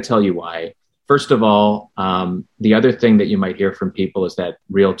 And I'm going to tell you why. First of all, the other thing that you might hear from people is that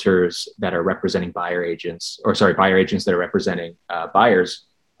realtors that are representing buyer agents that are representing buyers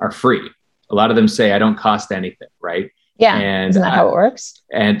are free. A lot of them say, I don't cost anything, right? Yeah. And isn't that how it works?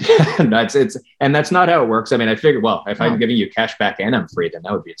 And that's not how it works. I mean, I figured, well, if I'm giving you cash back and I'm free, then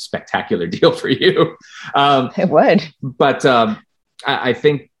that would be a spectacular deal for you. It would. But I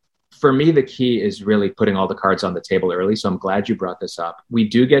think for me, the key is really putting all the cards on the table early. So I'm glad you brought this up. We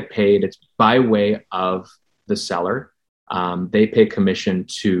do get paid. It's by way of the seller. They pay commission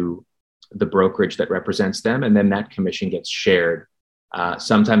to the brokerage that represents them. And then that commission gets shared,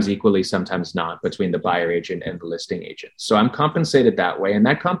 sometimes equally, sometimes not, between the buyer agent and the listing agent. So I'm compensated that way. And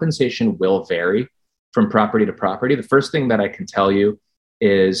that compensation will vary from property to property. The first thing that I can tell you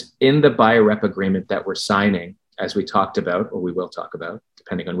is in the buyer rep agreement that we're signing, as we talked about, or we will talk about,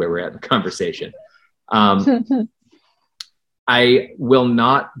 depending on where we're at in the conversation. I will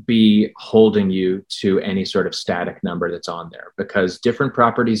not be holding you to any sort of static number that's on there, because different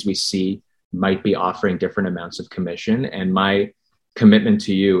properties we see might be offering different amounts of commission. And my commitment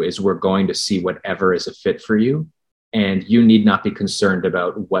to you is we're going to see whatever is a fit for you. And you need not be concerned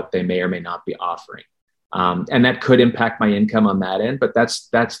about what they may or may not be offering. And that could impact my income on that end, but that's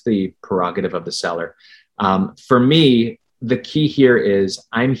the prerogative of the seller. For me, the key here is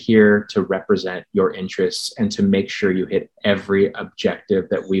I'm here to represent your interests and to make sure you hit every objective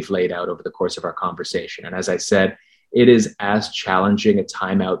that we've laid out over the course of our conversation. And as I said, it is as challenging a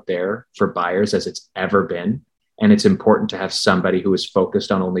time out there for buyers as it's ever been. And it's important to have somebody who is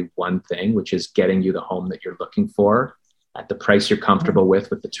focused on only one thing, which is getting you the home that you're looking for at the price you're comfortable with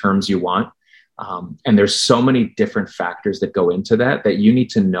the terms you want. And there's so many different factors that go into that you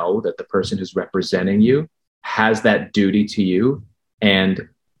need to know that the person who's representing you has that duty to you, and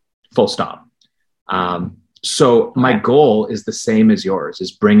full stop. So my goal is the same as yours,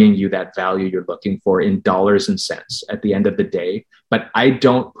 is bringing you that value you're looking for in dollars and cents at the end of the day. But I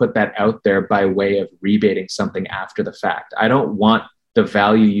don't put that out there by way of rebating something after the fact. I don't want the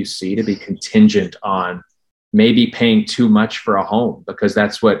value you see to be contingent on maybe paying too much for a home, because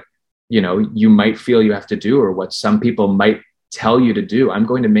that's what, you might feel you have to do, or what some people might tell you to do. I'm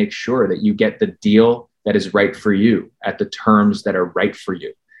going to make sure that you get the deal that is right for you at the terms that are right for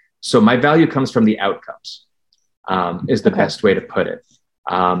you. So my value comes from the outcomes, is the best way to put it.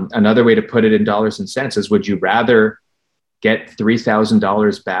 Another way to put it in dollars and cents is, would you rather get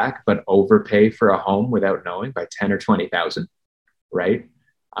 $3,000 back, but overpay for a home without knowing by 10 or 20,000, right?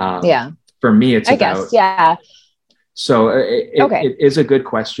 For me, it's guess, yeah. So it is a good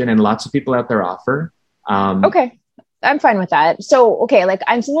question, and lots of people out there offer. Okay. I'm fine with that. So,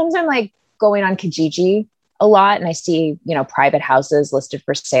 I'm sometimes going on Kijiji a lot, and I see, private houses listed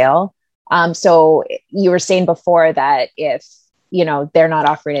for sale. So you were saying before that if, they're not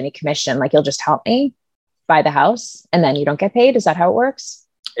offering any commission, you'll just help me buy the house and then you don't get paid. Is that how it works?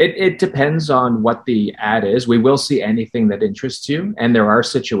 It depends on what the ad is. We will see anything that interests you. And there are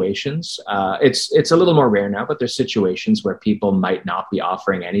situations, it's a little more rare now, but there's situations where people might not be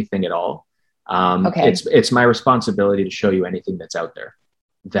offering anything at all. It's my responsibility to show you anything that's out there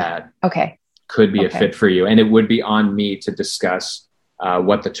that could be a fit for you. And it would be on me to discuss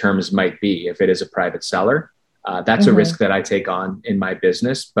what the terms might be if it is a private seller. That's a risk that I take on in my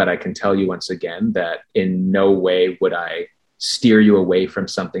business, but I can tell you once again that in no way would I steer you away from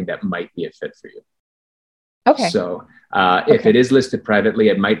something that might be a fit for you. So if it is listed privately,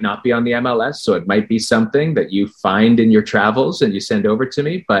 it might not be on the MLS. So it might be something that you find in your travels and you send over to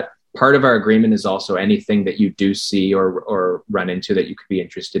me. But part of our agreement is also anything that you do see or run into that you could be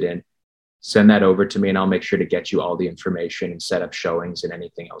interested in. Send that over to me and I'll make sure to get you all the information and set up showings and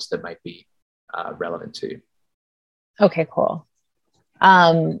anything else that might be relevant to you. Okay, cool.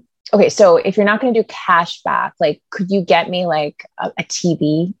 So if you're not going to do cash back, could you get me a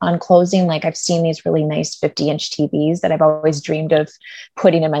TV on closing? I've seen these really nice 50-inch TVs that I've always dreamed of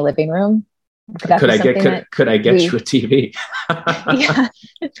putting in my living room. Could I get you a TV? Yeah.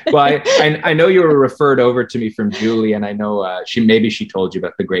 Well, I know you were referred over to me from Julie, and I know she told you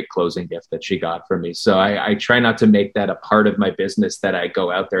about the great closing gift that she got from me. So I try not to make that a part of my business that I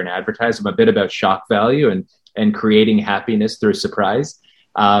go out there and advertise. I'm a bit about shock value and creating happiness through surprise.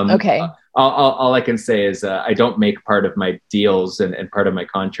 All I can say is I don't make part of my deals and part of my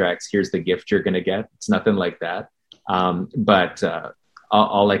contracts, here's the gift you're going to get. It's nothing like that. But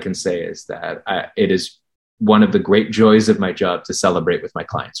all I can say is that it is one of the great joys of my job to celebrate with my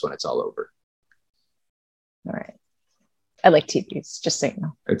clients when it's all over. All right. I like TVs, just so you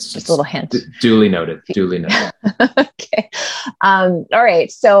know. It's just a little hint. Duly noted. Okay. All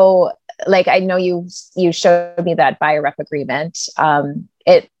right. So I know you showed me that buyer rep agreement. I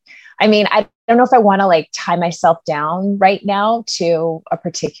don't know if I want to tie myself down right now to a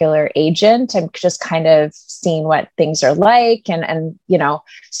particular agent. I'm just kind of seeing what things are like. And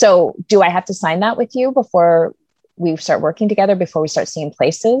so do I have to sign that with you before we start working together, before we start seeing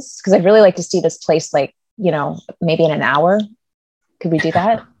places? Because I'd really like to see this place, maybe in an hour. Could we do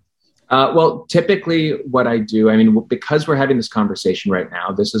that? Well, typically what I do, because we're having this conversation right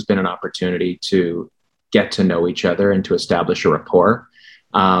now, this has been an opportunity to get to know each other and to establish a rapport.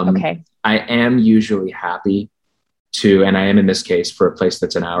 I am usually happy to, and I am in this case for a place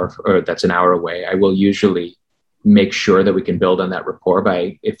that's an hour away. I will usually make sure that we can build on that rapport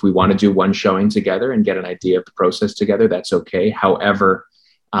by, if we want to do one showing together and get an idea of the process together, that's okay. However,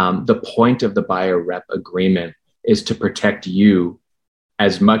 the point of the buyer rep agreement is to protect you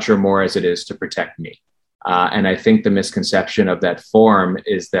as much or more as it is to protect me. And I think the misconception of that form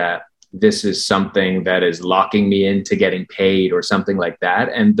is that this is something that is locking me into getting paid or something like that.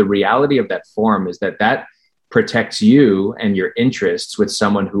 And the reality of that form is that that protects you and your interests with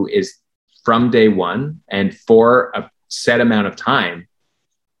someone who is from day one and for a set amount of time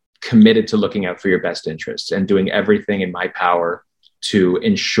committed to looking out for your best interests and doing everything in my power to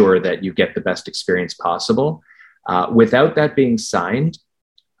ensure that you get the best experience possible. Without that being signed,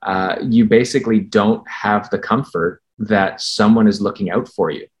 you basically don't have the comfort that someone is looking out for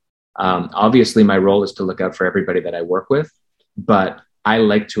you. Obviously, my role is to look out for everybody that I work with, but I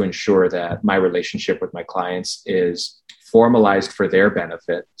like to ensure that my relationship with my clients is formalized for their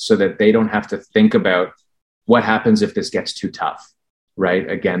benefit so that they don't have to think about what happens if this gets too tough, right?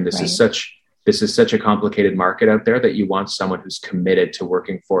 Again, this is such a complicated market out there that you want someone who's committed to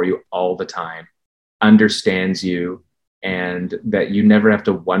working for you all the time, understands you, and that you never have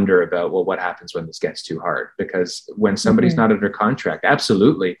to wonder about, well, what happens when this gets too hard? Because when somebody's not under contract,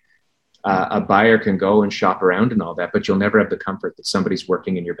 absolutely, a buyer can go and shop around and all that, but you'll never have the comfort that somebody's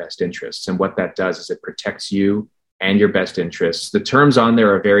working in your best interests. And what that does is it protects you and your best interests. The terms on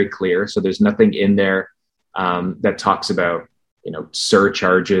there are very clear. So there's nothing in there that talks about,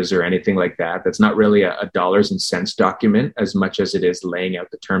 surcharges or anything like that. That's not really a dollars and cents document as much as it is laying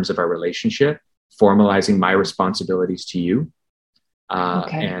out the terms of our relationship, formalizing my responsibilities to you.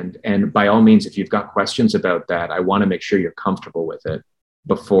 And by all means, if you've got questions about that, I want to make sure you're comfortable with it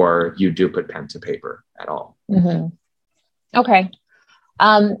before you do put pen to paper at all. Mm-hmm. Okay.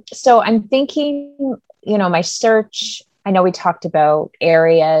 So I'm thinking, my search, I know we talked about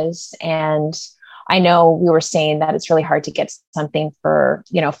areas, and I know we were saying that it's really hard to get something for,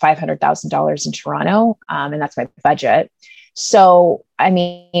 $500,000 in Toronto. And that's my budget. So,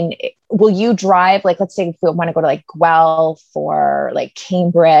 will you drive, let's say if we want to go to Guelph or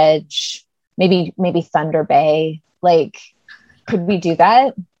Cambridge, maybe Thunder Bay, could we do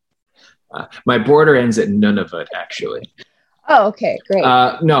that? My border ends at Nunavut, actually. Oh, okay, great.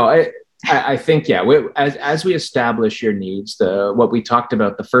 No, I think, as we establish your needs, what we talked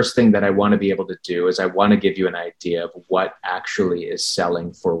about, the first thing that I want to be able to do is I want to give you an idea of what actually is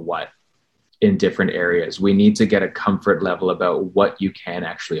selling for what in different areas. We need to get a comfort level about what you can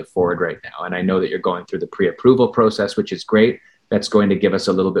actually afford right now. And I know that you're going through the pre-approval process, which is great. That's going to give us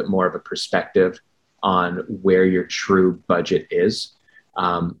a little bit more of a perspective on where your true budget is.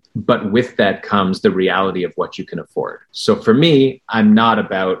 But with that comes the reality of what you can afford. So for me, I'm not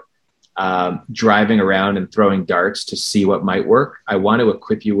about driving around and throwing darts to see what might work. I want to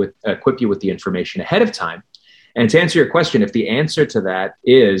equip you with the information ahead of time. And to answer your question, if the answer to that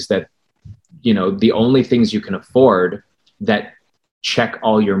is that, the only things you can afford that check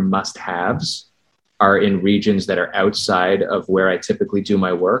all your must-haves are in regions that are outside of where I typically do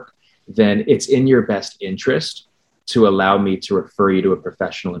my work, then it's in your best interest to allow me to refer you to a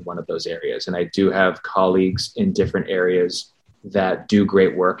professional in one of those areas. And I do have colleagues in different areas that do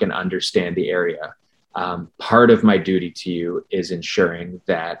great work and understand the area. Part of my duty to you is ensuring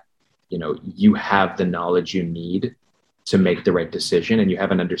that, you have the knowledge you need to make the right decision, and you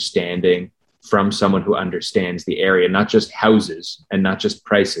have an understanding from someone who understands the area, not just houses and not just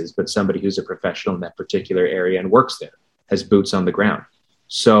prices, but somebody who's a professional in that particular area and works there, has boots on the ground.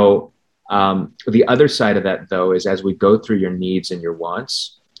 So the other side of that, though, is as we go through your needs and your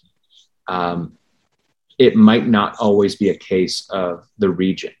wants, it might not always be a case of the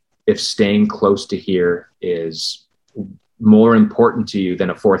region. If staying close to here is more important to you than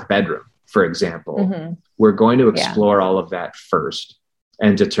a fourth bedroom, for example, we're going to explore all of that first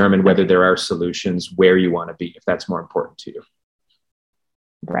and determine whether there are solutions where you want to be, if that's more important to you.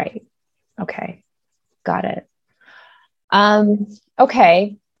 Right. Okay. Got it.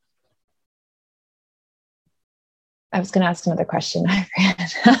 Okay. I was going to ask another question. I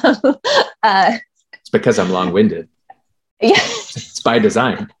forget. It's because I'm long-winded. Yeah. It's by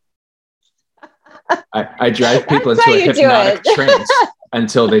design. I drive people into a hypnotic trance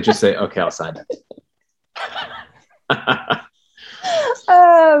until they just say, okay, I'll sign it.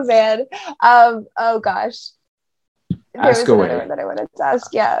 Oh, man. Oh, gosh. Ask away. That I wanted to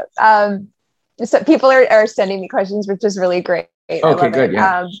ask. Yeah. So people are sending me questions, which is really great. Okay, good.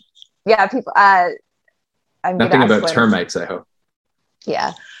 Yeah. Yeah. People, I'm nothing about termites, I hope.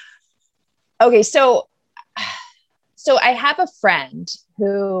 Yeah. Okay. So I have a friend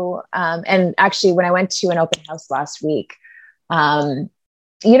who, and actually when I went to an open house last week,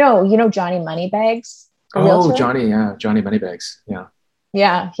 you know, Johnny Moneybags. Oh, Johnny. Yeah. Johnny Moneybags. Yeah.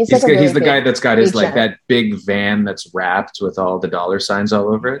 Yeah. He's the guy that's got his agent. That big van that's wrapped with all the dollar signs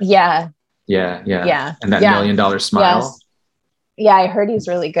all over it. Yeah. Yeah. And that $1 million smile. Yeah, I heard he's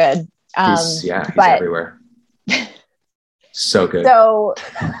really good. He's everywhere. So good. So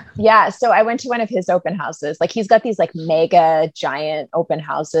I went to one of his open houses. Like he's got these like mega giant open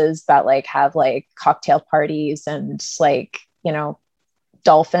houses that like have like cocktail parties and like, you know,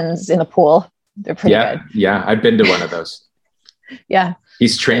 dolphins in the pool. They're pretty good. Yeah. I've been to one of those. Yeah.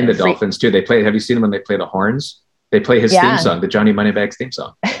 He's trained the dolphins too. They play, have you seen them when they play the horns? They play his theme song, the Johnny Moneybags theme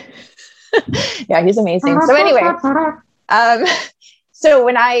song. Yeah, he's amazing. So anyway, so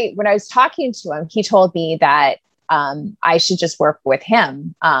when I was talking to him, he told me that I should just work with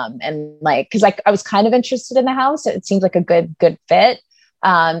him. And like, cause like I was kind of interested in the house. It seemed like a good fit.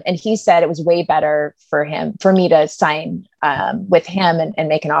 And he said it was way better for me to sign with him and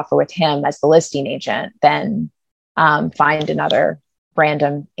make an offer with him as the listing agent than find another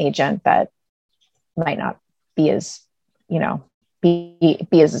random agent that might not be as, you know, be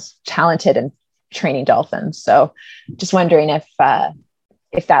as talented in training dolphins. So just wondering if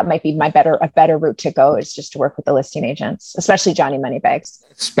that might be a better route to go is just to work with the listing agents, especially Johnny Moneybags.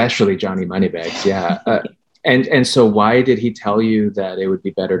 Especially Johnny Moneybags. Yeah. And so why did he tell you that it would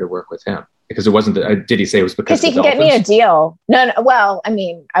be better to work with him? Because it wasn't, did he say it was because he can get me a deal? No. Well, I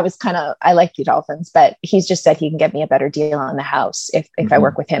mean, I like the Dolphins, but he's just said he can get me a better deal on the house if I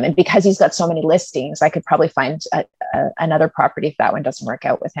work with him. And because he's got so many listings, I could probably find another property if that one doesn't work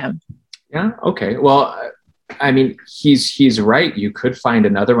out with him. Yeah. Okay. Well, I mean, he's right. You could find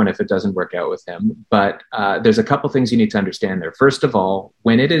another one if it doesn't work out with him, but there's a couple things you need to understand there. First of all,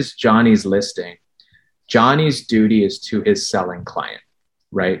 when it is Johnny's listing, Johnny's duty is to his selling client,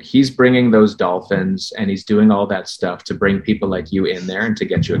 right? He's bringing those dolphins and he's doing all that stuff to bring people like you in there and to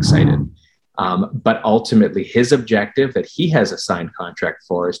get you excited. But ultimately, his objective that he has a signed contract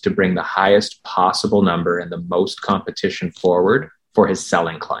for is to bring the highest possible number and the most competition forward for his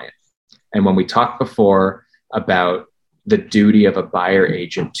selling client. And when we talked before about the duty of a buyer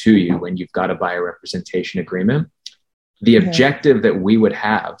agent to you when you've got a buyer representation agreement, the objective that we would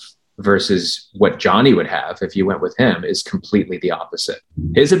have versus what Johnny would have if you went with him is completely the opposite.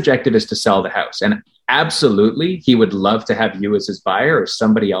 His objective is to sell the house. And absolutely, he would love to have you as his buyer or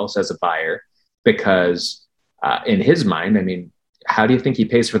somebody else as a buyer because in his mind, I mean, how do you think he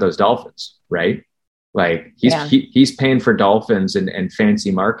pays for those dolphins, right? Like he's paying for dolphins and fancy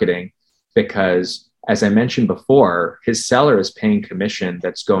marketing because, as I mentioned before, his seller is paying commission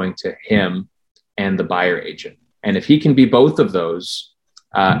that's going to him and the buyer agent. And if he can be both of those,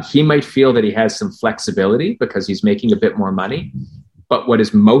 he might feel that he has some flexibility because he's making a bit more money. But what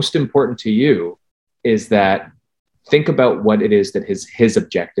is most important to you is that think about what it is that is his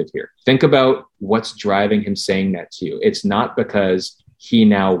objective here. Think about what's driving him saying that to you. It's not because he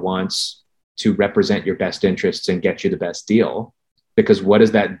now wants to represent your best interests and get you the best deal, because what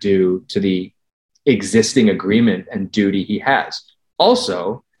does that do to the existing agreement and duty he has?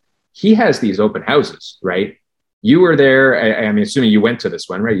 Also, he has these open houses, right? You were there. I'm assuming you went to this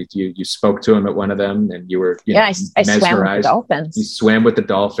one, right? You spoke to him at one of them and you were I swam with the dolphins. You swam with the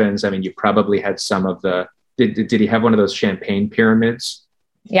dolphins. I mean, you probably had some of the, did he have one of those champagne pyramids?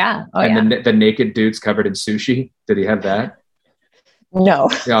 Yeah. And the naked dudes covered in sushi. Did he have that?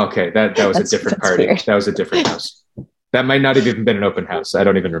 No. Okay. That was a different party. Weird. That was a different house. That might not have even been an open house. I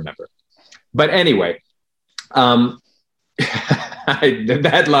don't even remember. But anyway, that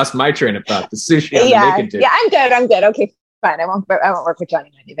lost my train of thought. The sushi on the naked dude. Yeah, I'm good. Okay, fine. I won't work with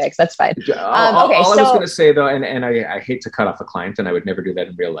Johnny Moneybags. That's fine. All I was going to say though, and I hate to cut off a client, and I would never do that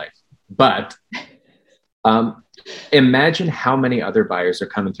in real life, but imagine how many other buyers are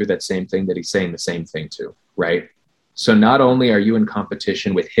coming through that same thing that he's saying the same thing to, right? So not only are you in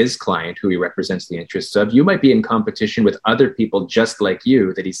competition with his client, who he represents the interests of, you might be in competition with other people just like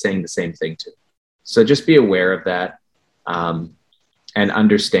you that he's saying the same thing to. So just be aware of that. And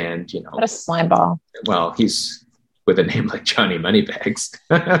understand, what a slime ball. Well, he's with a name like Johnny Moneybags.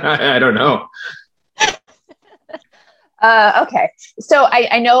 I don't know. Okay. So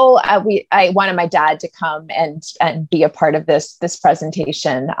I know I wanted my dad to come and be a part of this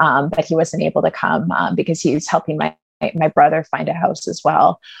presentation, but he wasn't able to come because he's helping my brother find a house as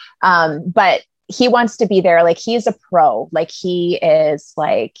well. But he wants to be there. Like he's a pro, like he is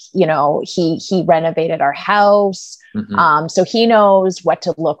like, he renovated our house. So he knows what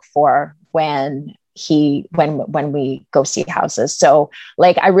to look for when we go see houses. So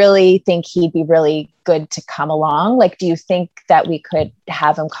like, I really think he'd be really good to come along. Like, do you think that we could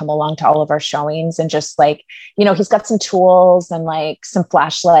have him come along to all of our showings and just like, he's got some tools and like some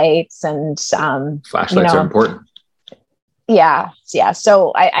flashlights and, flashlights are important. Yeah.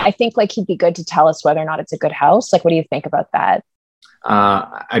 So I think like he'd be good to tell us whether or not it's a good house. Like, what do you think about that?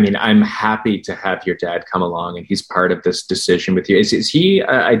 I mean, I'm happy to have your dad come along, and he's part of this decision with you. Is he?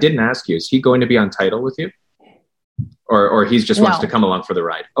 I didn't ask you. Is he going to be on title with you, or he's just wants to come along for the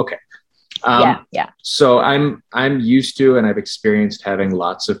ride? Okay. Yeah. So I'm used to, and I've experienced having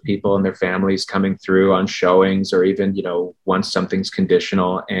lots of people and their families coming through on showings, or even, once something's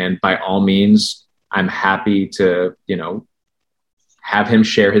conditional. And by all means, I'm happy to, have him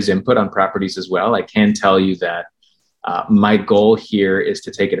share his input on properties as well. I can tell you that my goal here is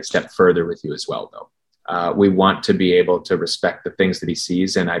to take it a step further with you as well, though. We want to be able to respect the things that he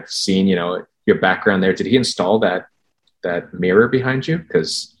sees. And I've seen, your background there. Did he install that mirror behind you?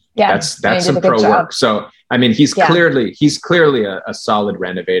 Because that's some pro work. So, I mean, he's clearly a solid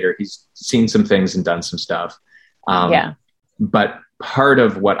renovator. He's seen some things and done some stuff. But part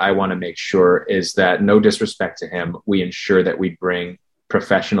of what I want to make sure is that, no disrespect to him, we ensure that we bring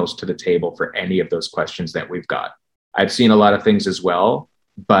professionals to the table for any of those questions that we've got. I've seen a lot of things as well,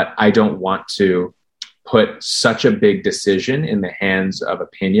 but I don't want to put such a big decision in the hands of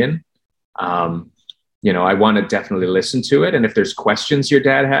opinion. I want to definitely listen to it. And if there's questions your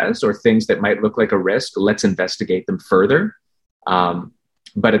dad has or things that might look like a risk, let's investigate them further.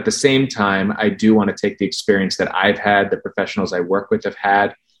 But at the same time, I do want to take the experience that I've had, the professionals I work with have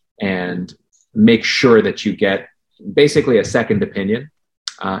had, and make sure that you get basically a second opinion.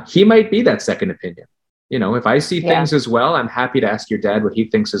 He might be that second opinion. If I see things as well, I'm happy to ask your dad what he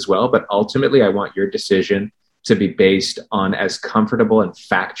thinks as well. But ultimately, I want your decision to be based on as comfortable and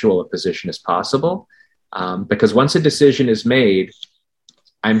factual a position as possible. Because once a decision is made,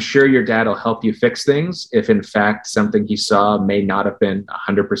 I'm sure your dad will help you fix things if, in fact, something he saw may not have been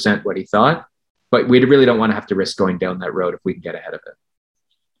 100% what he thought. But we really don't want to have to risk going down that road if we can get ahead of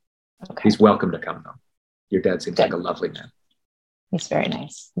it. Okay. He's welcome to come, though. Your dad seems like a lovely man. He's very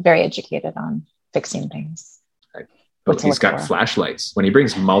nice, very educated on fixing things. He's got flashlights. When he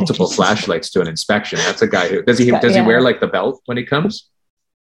brings multiple flashlights to an inspection, that's a guy who does he wear like the belt when he comes?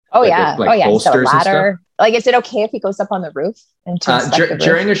 Oh, yeah. Holsters so ladder. Like, is it okay if he goes up on the roof?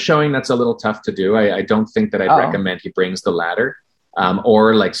 During a showing, that's a little tough to do. I don't think that I'd recommend he brings the ladder,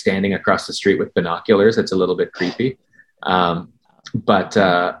 or like standing across the street with binoculars. It's a little bit creepy. But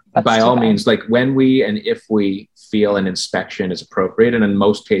by all means, like when we and if we feel an inspection is appropriate, and in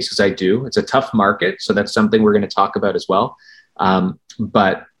most cases I do, it's a tough market. So that's something we're going to talk about as well.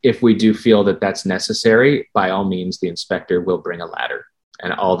 But if we do feel that that's necessary, by all means, the inspector will bring a ladder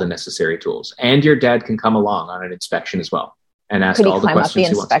and all the necessary tools. And your dad can come along on an inspection as well and ask all the questions he wants. Could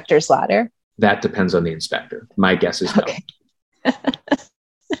he climb up the inspector's ladder? That depends on the inspector. My guess is no.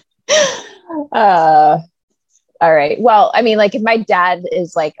 All right. Well, I mean, like if my dad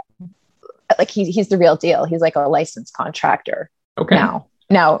is like he's the real deal. He's like a licensed contractor. Okay.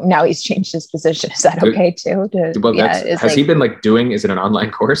 Now he's changed his position. Is that okay too? Has he been like doing, is it an online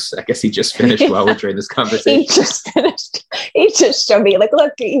course? I guess he just finished while we're during this conversation. He just finished. He just showed me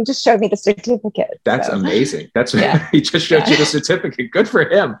look, he just showed me the certificate. That's amazing. He just showed you the certificate. Good for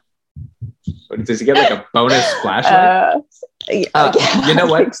him. Does he get like a bonus flashlight? You know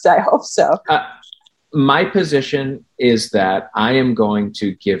what? I hope so. My position is that I am going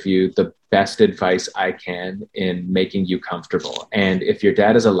to give you the best advice I can in making you comfortable. And if your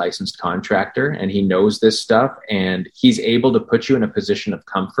dad is a licensed contractor and he knows this stuff and he's able to put you in a position of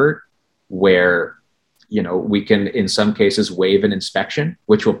comfort where, we can, in some cases, waive an inspection,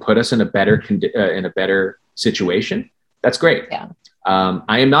 which will put us in a better situation. That's great. Yeah.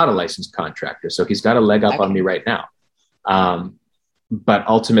 I am not a licensed contractor, so he's got a leg up on me right now. But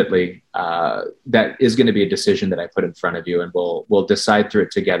ultimately, that is going to be a decision that I put in front of you, and we'll decide through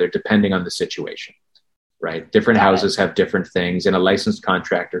it together, depending on the situation, right? Different houses have different things, and a licensed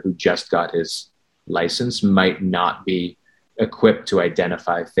contractor who just got his license might not be equipped to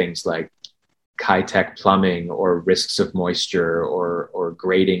identify things like high-tech plumbing or risks of moisture or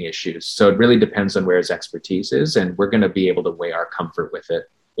grading issues. So it really depends on where his expertise is, and we're going to be able to weigh our comfort with it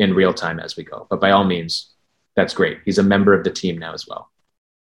in real time as we go. But by all means, that's great. He's a member of the team now as well.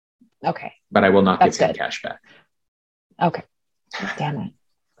 Okay. But I will not give him cash back. Okay. Damn it.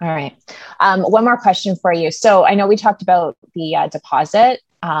 All right. One more question for you. So I know we talked about the deposit,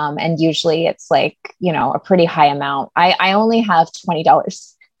 and usually it's like, a pretty high amount. I only have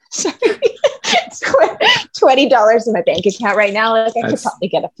 $20. Sorry. $20 in my bank account right now. Like I could probably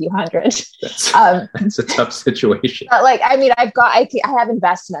get a few hundred. That's a tough situation. But I have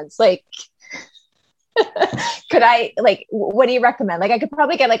investments. Like, could I what do you recommend? Like I could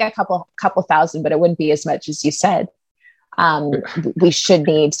probably get like a couple thousand, but it wouldn't be as much as you said we should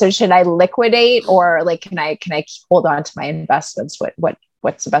need. So should I liquidate, or can I hold on to my investments?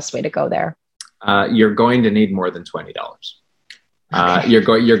 What's the best way to go there? You're going to need more than $20. You're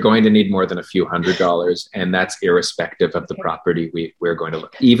going to need more than a few $100, and that's irrespective of the property we're going to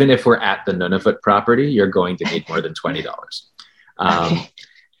look. Even if we're at the Nunavut property, you're going to need more than $20.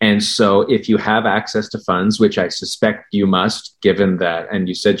 And so if you have access to funds, which I suspect you must, given that, and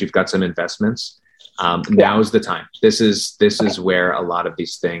you said you've got some investments, now's the time. This is where a lot of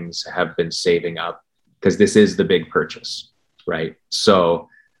these things have been saving up, because this is the big purchase, right? So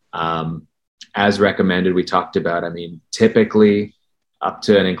as recommended, we talked about, typically up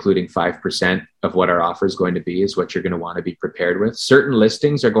to and including 5% of what our offer is going to be is what you're going to want to be prepared with. Certain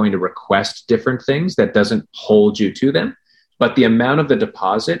listings are going to request different things. That doesn't hold you to them. But the amount of the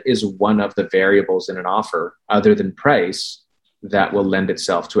deposit is one of the variables in an offer, other than price, that will lend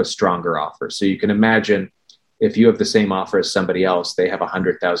itself to a stronger offer. So you can imagine if you have the same offer as somebody else, they have a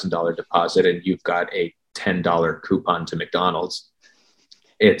 $100,000 deposit and you've got a $10 coupon to McDonald's,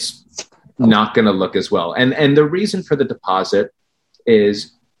 it's not going to look as well. And the reason for the deposit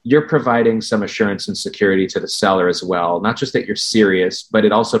is you're providing some assurance and security to the seller as well. Not just that you're serious, but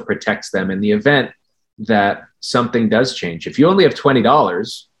it also protects them in the event that something does change. If you only have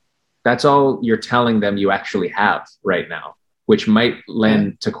 $20, that's all you're telling them you actually have right now, which might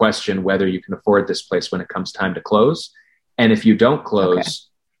lend to question whether you can afford this place when it comes time to close. And if you don't close,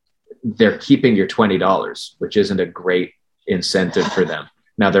 they're keeping your $20, which isn't a great incentive for them.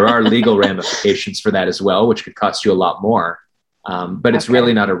 Now, there are legal ramifications for that as well, which could cost you a lot more. But it's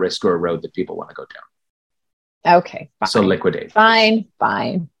really not a risk or a road that people want to go down. Okay. Fine. So liquidate. Fine.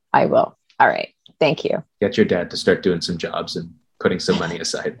 I will. All right. Thank you. Get your dad to start doing some jobs and putting some money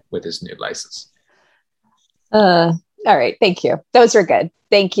aside with his new license. All right. Thank you. Those are good.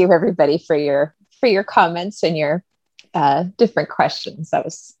 Thank you, everybody, for your comments and your different questions.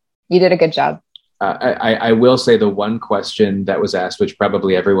 You did a good job. I will say the one question that was asked, which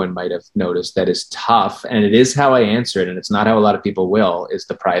probably everyone might have noticed, that is tough, and it is how I answer it, and it's not how a lot of people will, is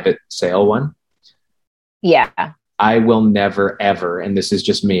the private sale one. Yeah. I will never, ever, and this is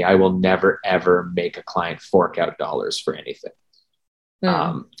just me, I will never, ever make a client fork out dollars for anything.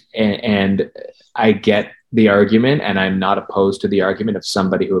 And I get the argument, and I'm not opposed to the argument of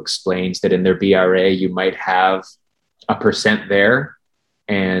somebody who explains that in their BRA, you might have a % there.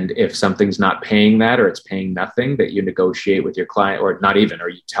 And if something's not paying that, or it's paying nothing, that you negotiate with your client, or not even, or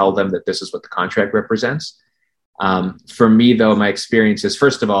you tell them that this is what the contract represents. For me, though, my experience is,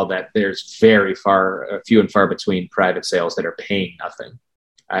 first of all, that there's few and far between private sales that are paying nothing.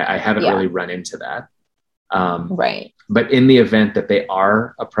 I haven't really run into that. Right. But in the event that they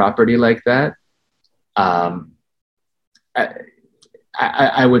are a property like that,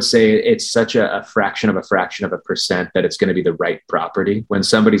 I would say it's such a fraction of a % that it's going to be the right property. When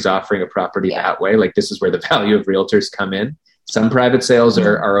somebody's offering a property that way, like, this is where the value of realtors come in. Some private sales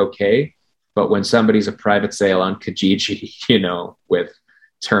are okay, but when somebody's a private sale on Kijiji, with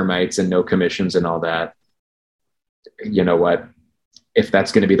termites and no commissions and all that, you know what? If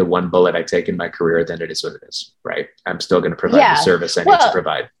that's going to be the one bullet I take in my career, then it is what it is, right? I'm still going to provide the service I need to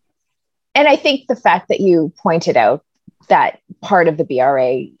provide. And I think the fact that you pointed out that part of the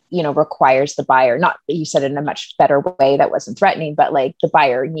BRA, requires the buyer, not, you said it in a much better way that wasn't threatening, but like the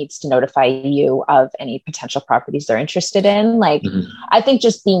buyer needs to notify you of any potential properties they're interested in. Like, I think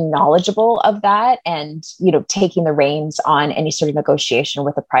just being knowledgeable of that and, taking the reins on any sort of negotiation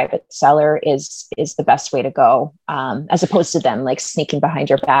with a private seller is the best way to go, as opposed to them like sneaking behind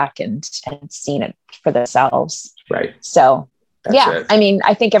your back and seeing it for themselves. Right. So, That's it.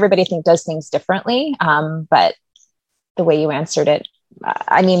 I think everybody does things differently. But the way you answered it,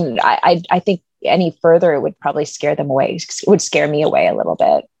 I think any further, it would probably scare them away. It would scare me away a little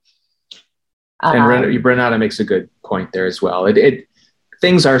bit. And Renata makes a good point there as well.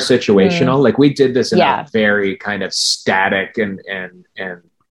 Things are situational. Like, we did this in a very kind of static and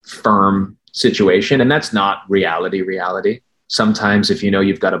firm situation. And that's not reality. Sometimes if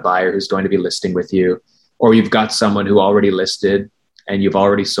you've got a buyer who's going to be listing with you, or you've got someone who already listed and you've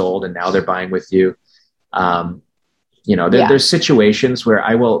already sold and now they're buying with you, there's situations where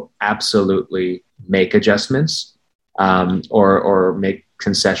I will absolutely make adjustments, or make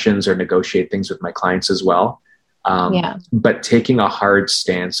concessions or negotiate things with my clients as well. But taking a hard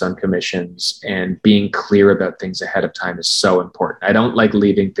stance on commissions and being clear about things ahead of time is so important. I don't like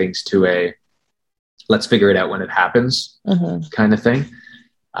leaving things to a let's figure it out when it happens kind of thing.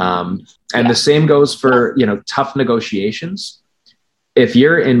 And the same goes for, tough negotiations. If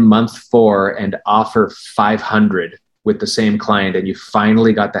you're in month 4 and offer 500 with the same client and you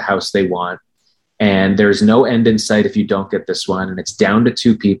finally got the house they want, and there's no end in sight if you don't get this one, and it's down to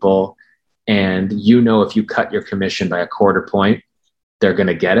 2 people, and if you cut your commission by a quarter point, they're going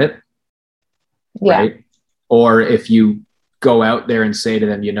to get it. Right. Or if you go out there and say to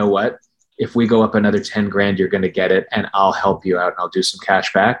them, you know what, if we go up another 10 grand, you're going to get it, and I'll help you out and I'll do some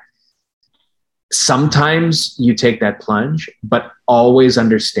cash back. Sometimes you take that plunge, but always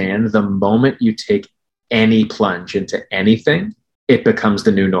understand the moment you take any plunge into anything, it becomes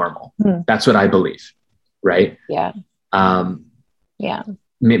the new normal. That's what I believe. Right. Yeah.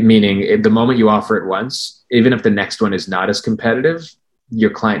 Meaning the moment you offer it once, even if the next one is not as competitive, your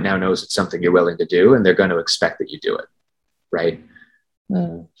client now knows it's something you're willing to do, and they're going to expect that you do it. Right.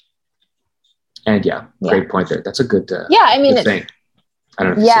 And great point there. That's a good, good thing. I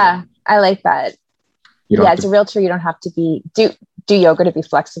don't know. I like that. As a realtor, you don't have to do yoga to be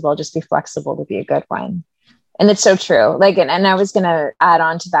flexible. Just be flexible to be a good one. And it's so true. Like, and I was going to add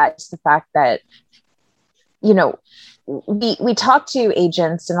on to that, just the fact that, you know, we talk to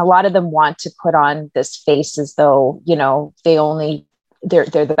agents, and a lot of them want to put on this face as though, you know, they're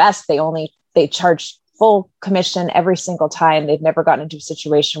the best. They charge full commission every single time. They've never gotten into a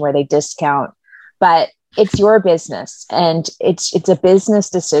situation where they discount, but it's your business, and it's a business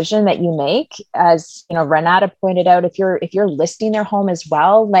decision that you make. As you know, Renata pointed out, if you're listing their home as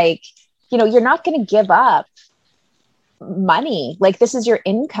well, like, you know, you're not going to give up money. Like, this is your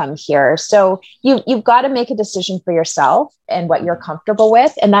income here. So you've got to make a decision for yourself and what you're comfortable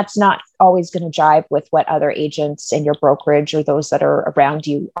with. And that's not always going to jive with what other agents in your brokerage or those that are around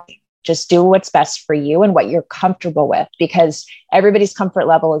you. Just do what's best for you and what you're comfortable with, because everybody's comfort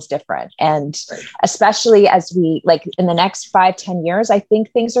level is different. And especially as we, like, in the next 5-10 years, I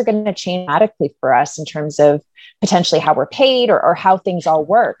think things are going to change dramatically for us in terms of potentially how we're paid or how things all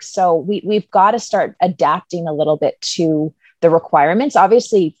work. So we've got to start adapting a little bit to the requirements.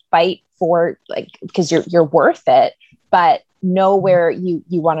 Obviously fight for, like, because you're worth it, but know where you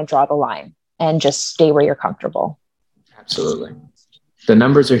want to draw the line and just stay where you're comfortable. Absolutely. The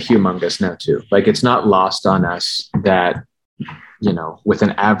numbers are humongous now too. Like, it's not lost on us that, you know, with an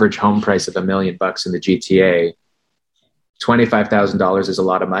average home price of $1 million in the GTA, $25,000 is a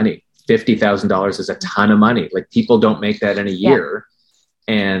lot of money. $50,000 is a ton of money. Like, people don't make that in a year.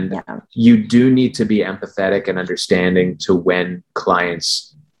 And you do need to be empathetic and understanding to when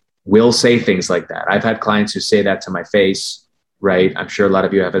clients will say things like that. I've had clients who say that to my face, right? I'm sure a lot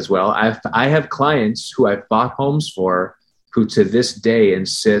of you have as well. I have clients who I've bought homes for who to this day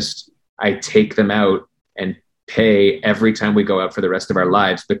insist I take them out and pay every time we go out for the rest of our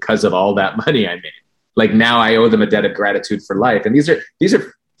lives because of all that money I made. Like, now I owe them a debt of gratitude for life. And these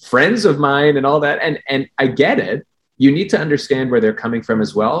are friends of mine and all that. And I get it. You need to understand where they're coming from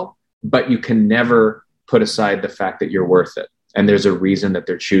as well, but you can never put aside the fact that you're worth it. And there's a reason that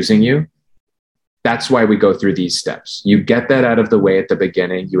they're choosing you. That's why we go through these steps. You get that out of the way at the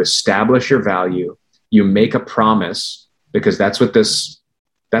beginning. You establish your value. You make a promise, because that's what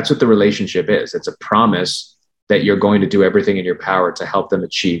the relationship is. It's a promise that you're going to do everything in your power to help them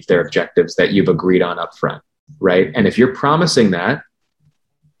achieve their objectives that you've agreed on up front, right? And if you're promising that,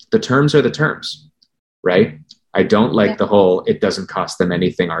 the terms are the terms, right? I don't like the whole "it doesn't cost them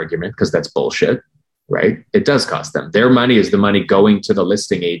anything" argument, because that's bullshit, right? It does cost them. Their money is the money going to the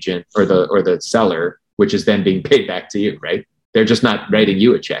listing agent or the seller, which is then being paid back to you, right? They're just not writing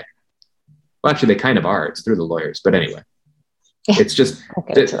you a check. Well, actually, they kind of are. It's through the lawyers, but anyway. It's just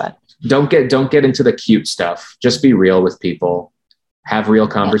don't get into the cute stuff. Just be real with people. Have real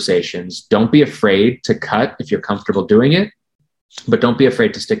conversations. Don't be afraid to cut if you're comfortable doing it, but don't be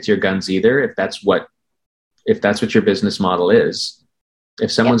afraid to stick to your guns either. If that's what your business model is.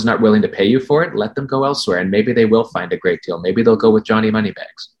 If someone's not willing to pay you for it, let them go elsewhere, and maybe they will find a great deal. Maybe they'll go with Johnny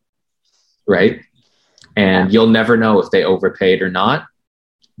Moneybags, right? And you'll never know if they overpaid or not,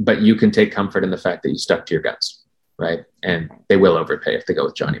 but you can take comfort in the fact that you stuck to your guns. Right. And they will overpay if they go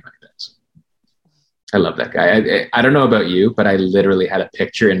with Johnny Moneybags. I love that guy. I don't know about you, but I literally had a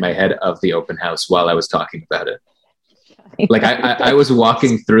picture in my head of the open house while I was talking about it. Like, I was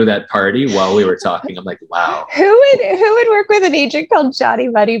walking through that party while we were talking. I'm like, wow. Who would work with an agent called Johnny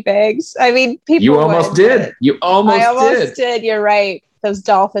Moneybags? I mean, people. You almost did. I almost did. You're right. Those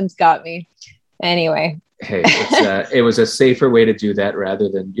dolphins got me. Anyway. Hey, it was a safer way to do that rather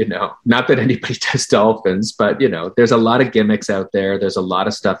than, you know, not that anybody does dolphins, but, you know, there's a lot of gimmicks out there. There's a lot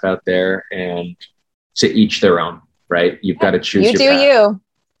of stuff out there, and to each their own, right? You've got to choose your path.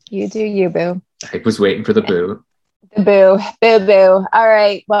 You do you, boo. I was waiting for the boo. The boo. All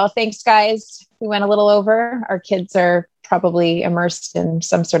right. Well, thanks, guys. We went a little over. Our kids are probably immersed in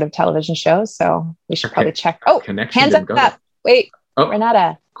some sort of television show, so we should probably check. Oh, hands up. Wait,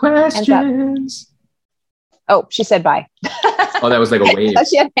 Renata. Questions. Oh, she said bye. Oh, that was like a wave. Oh,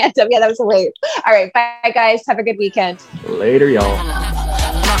 she had hands up. Yeah, that was a wave. All right. Bye, guys. Have a good weekend. Later, y'all.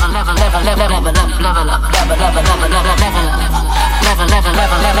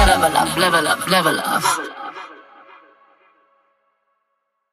 level up.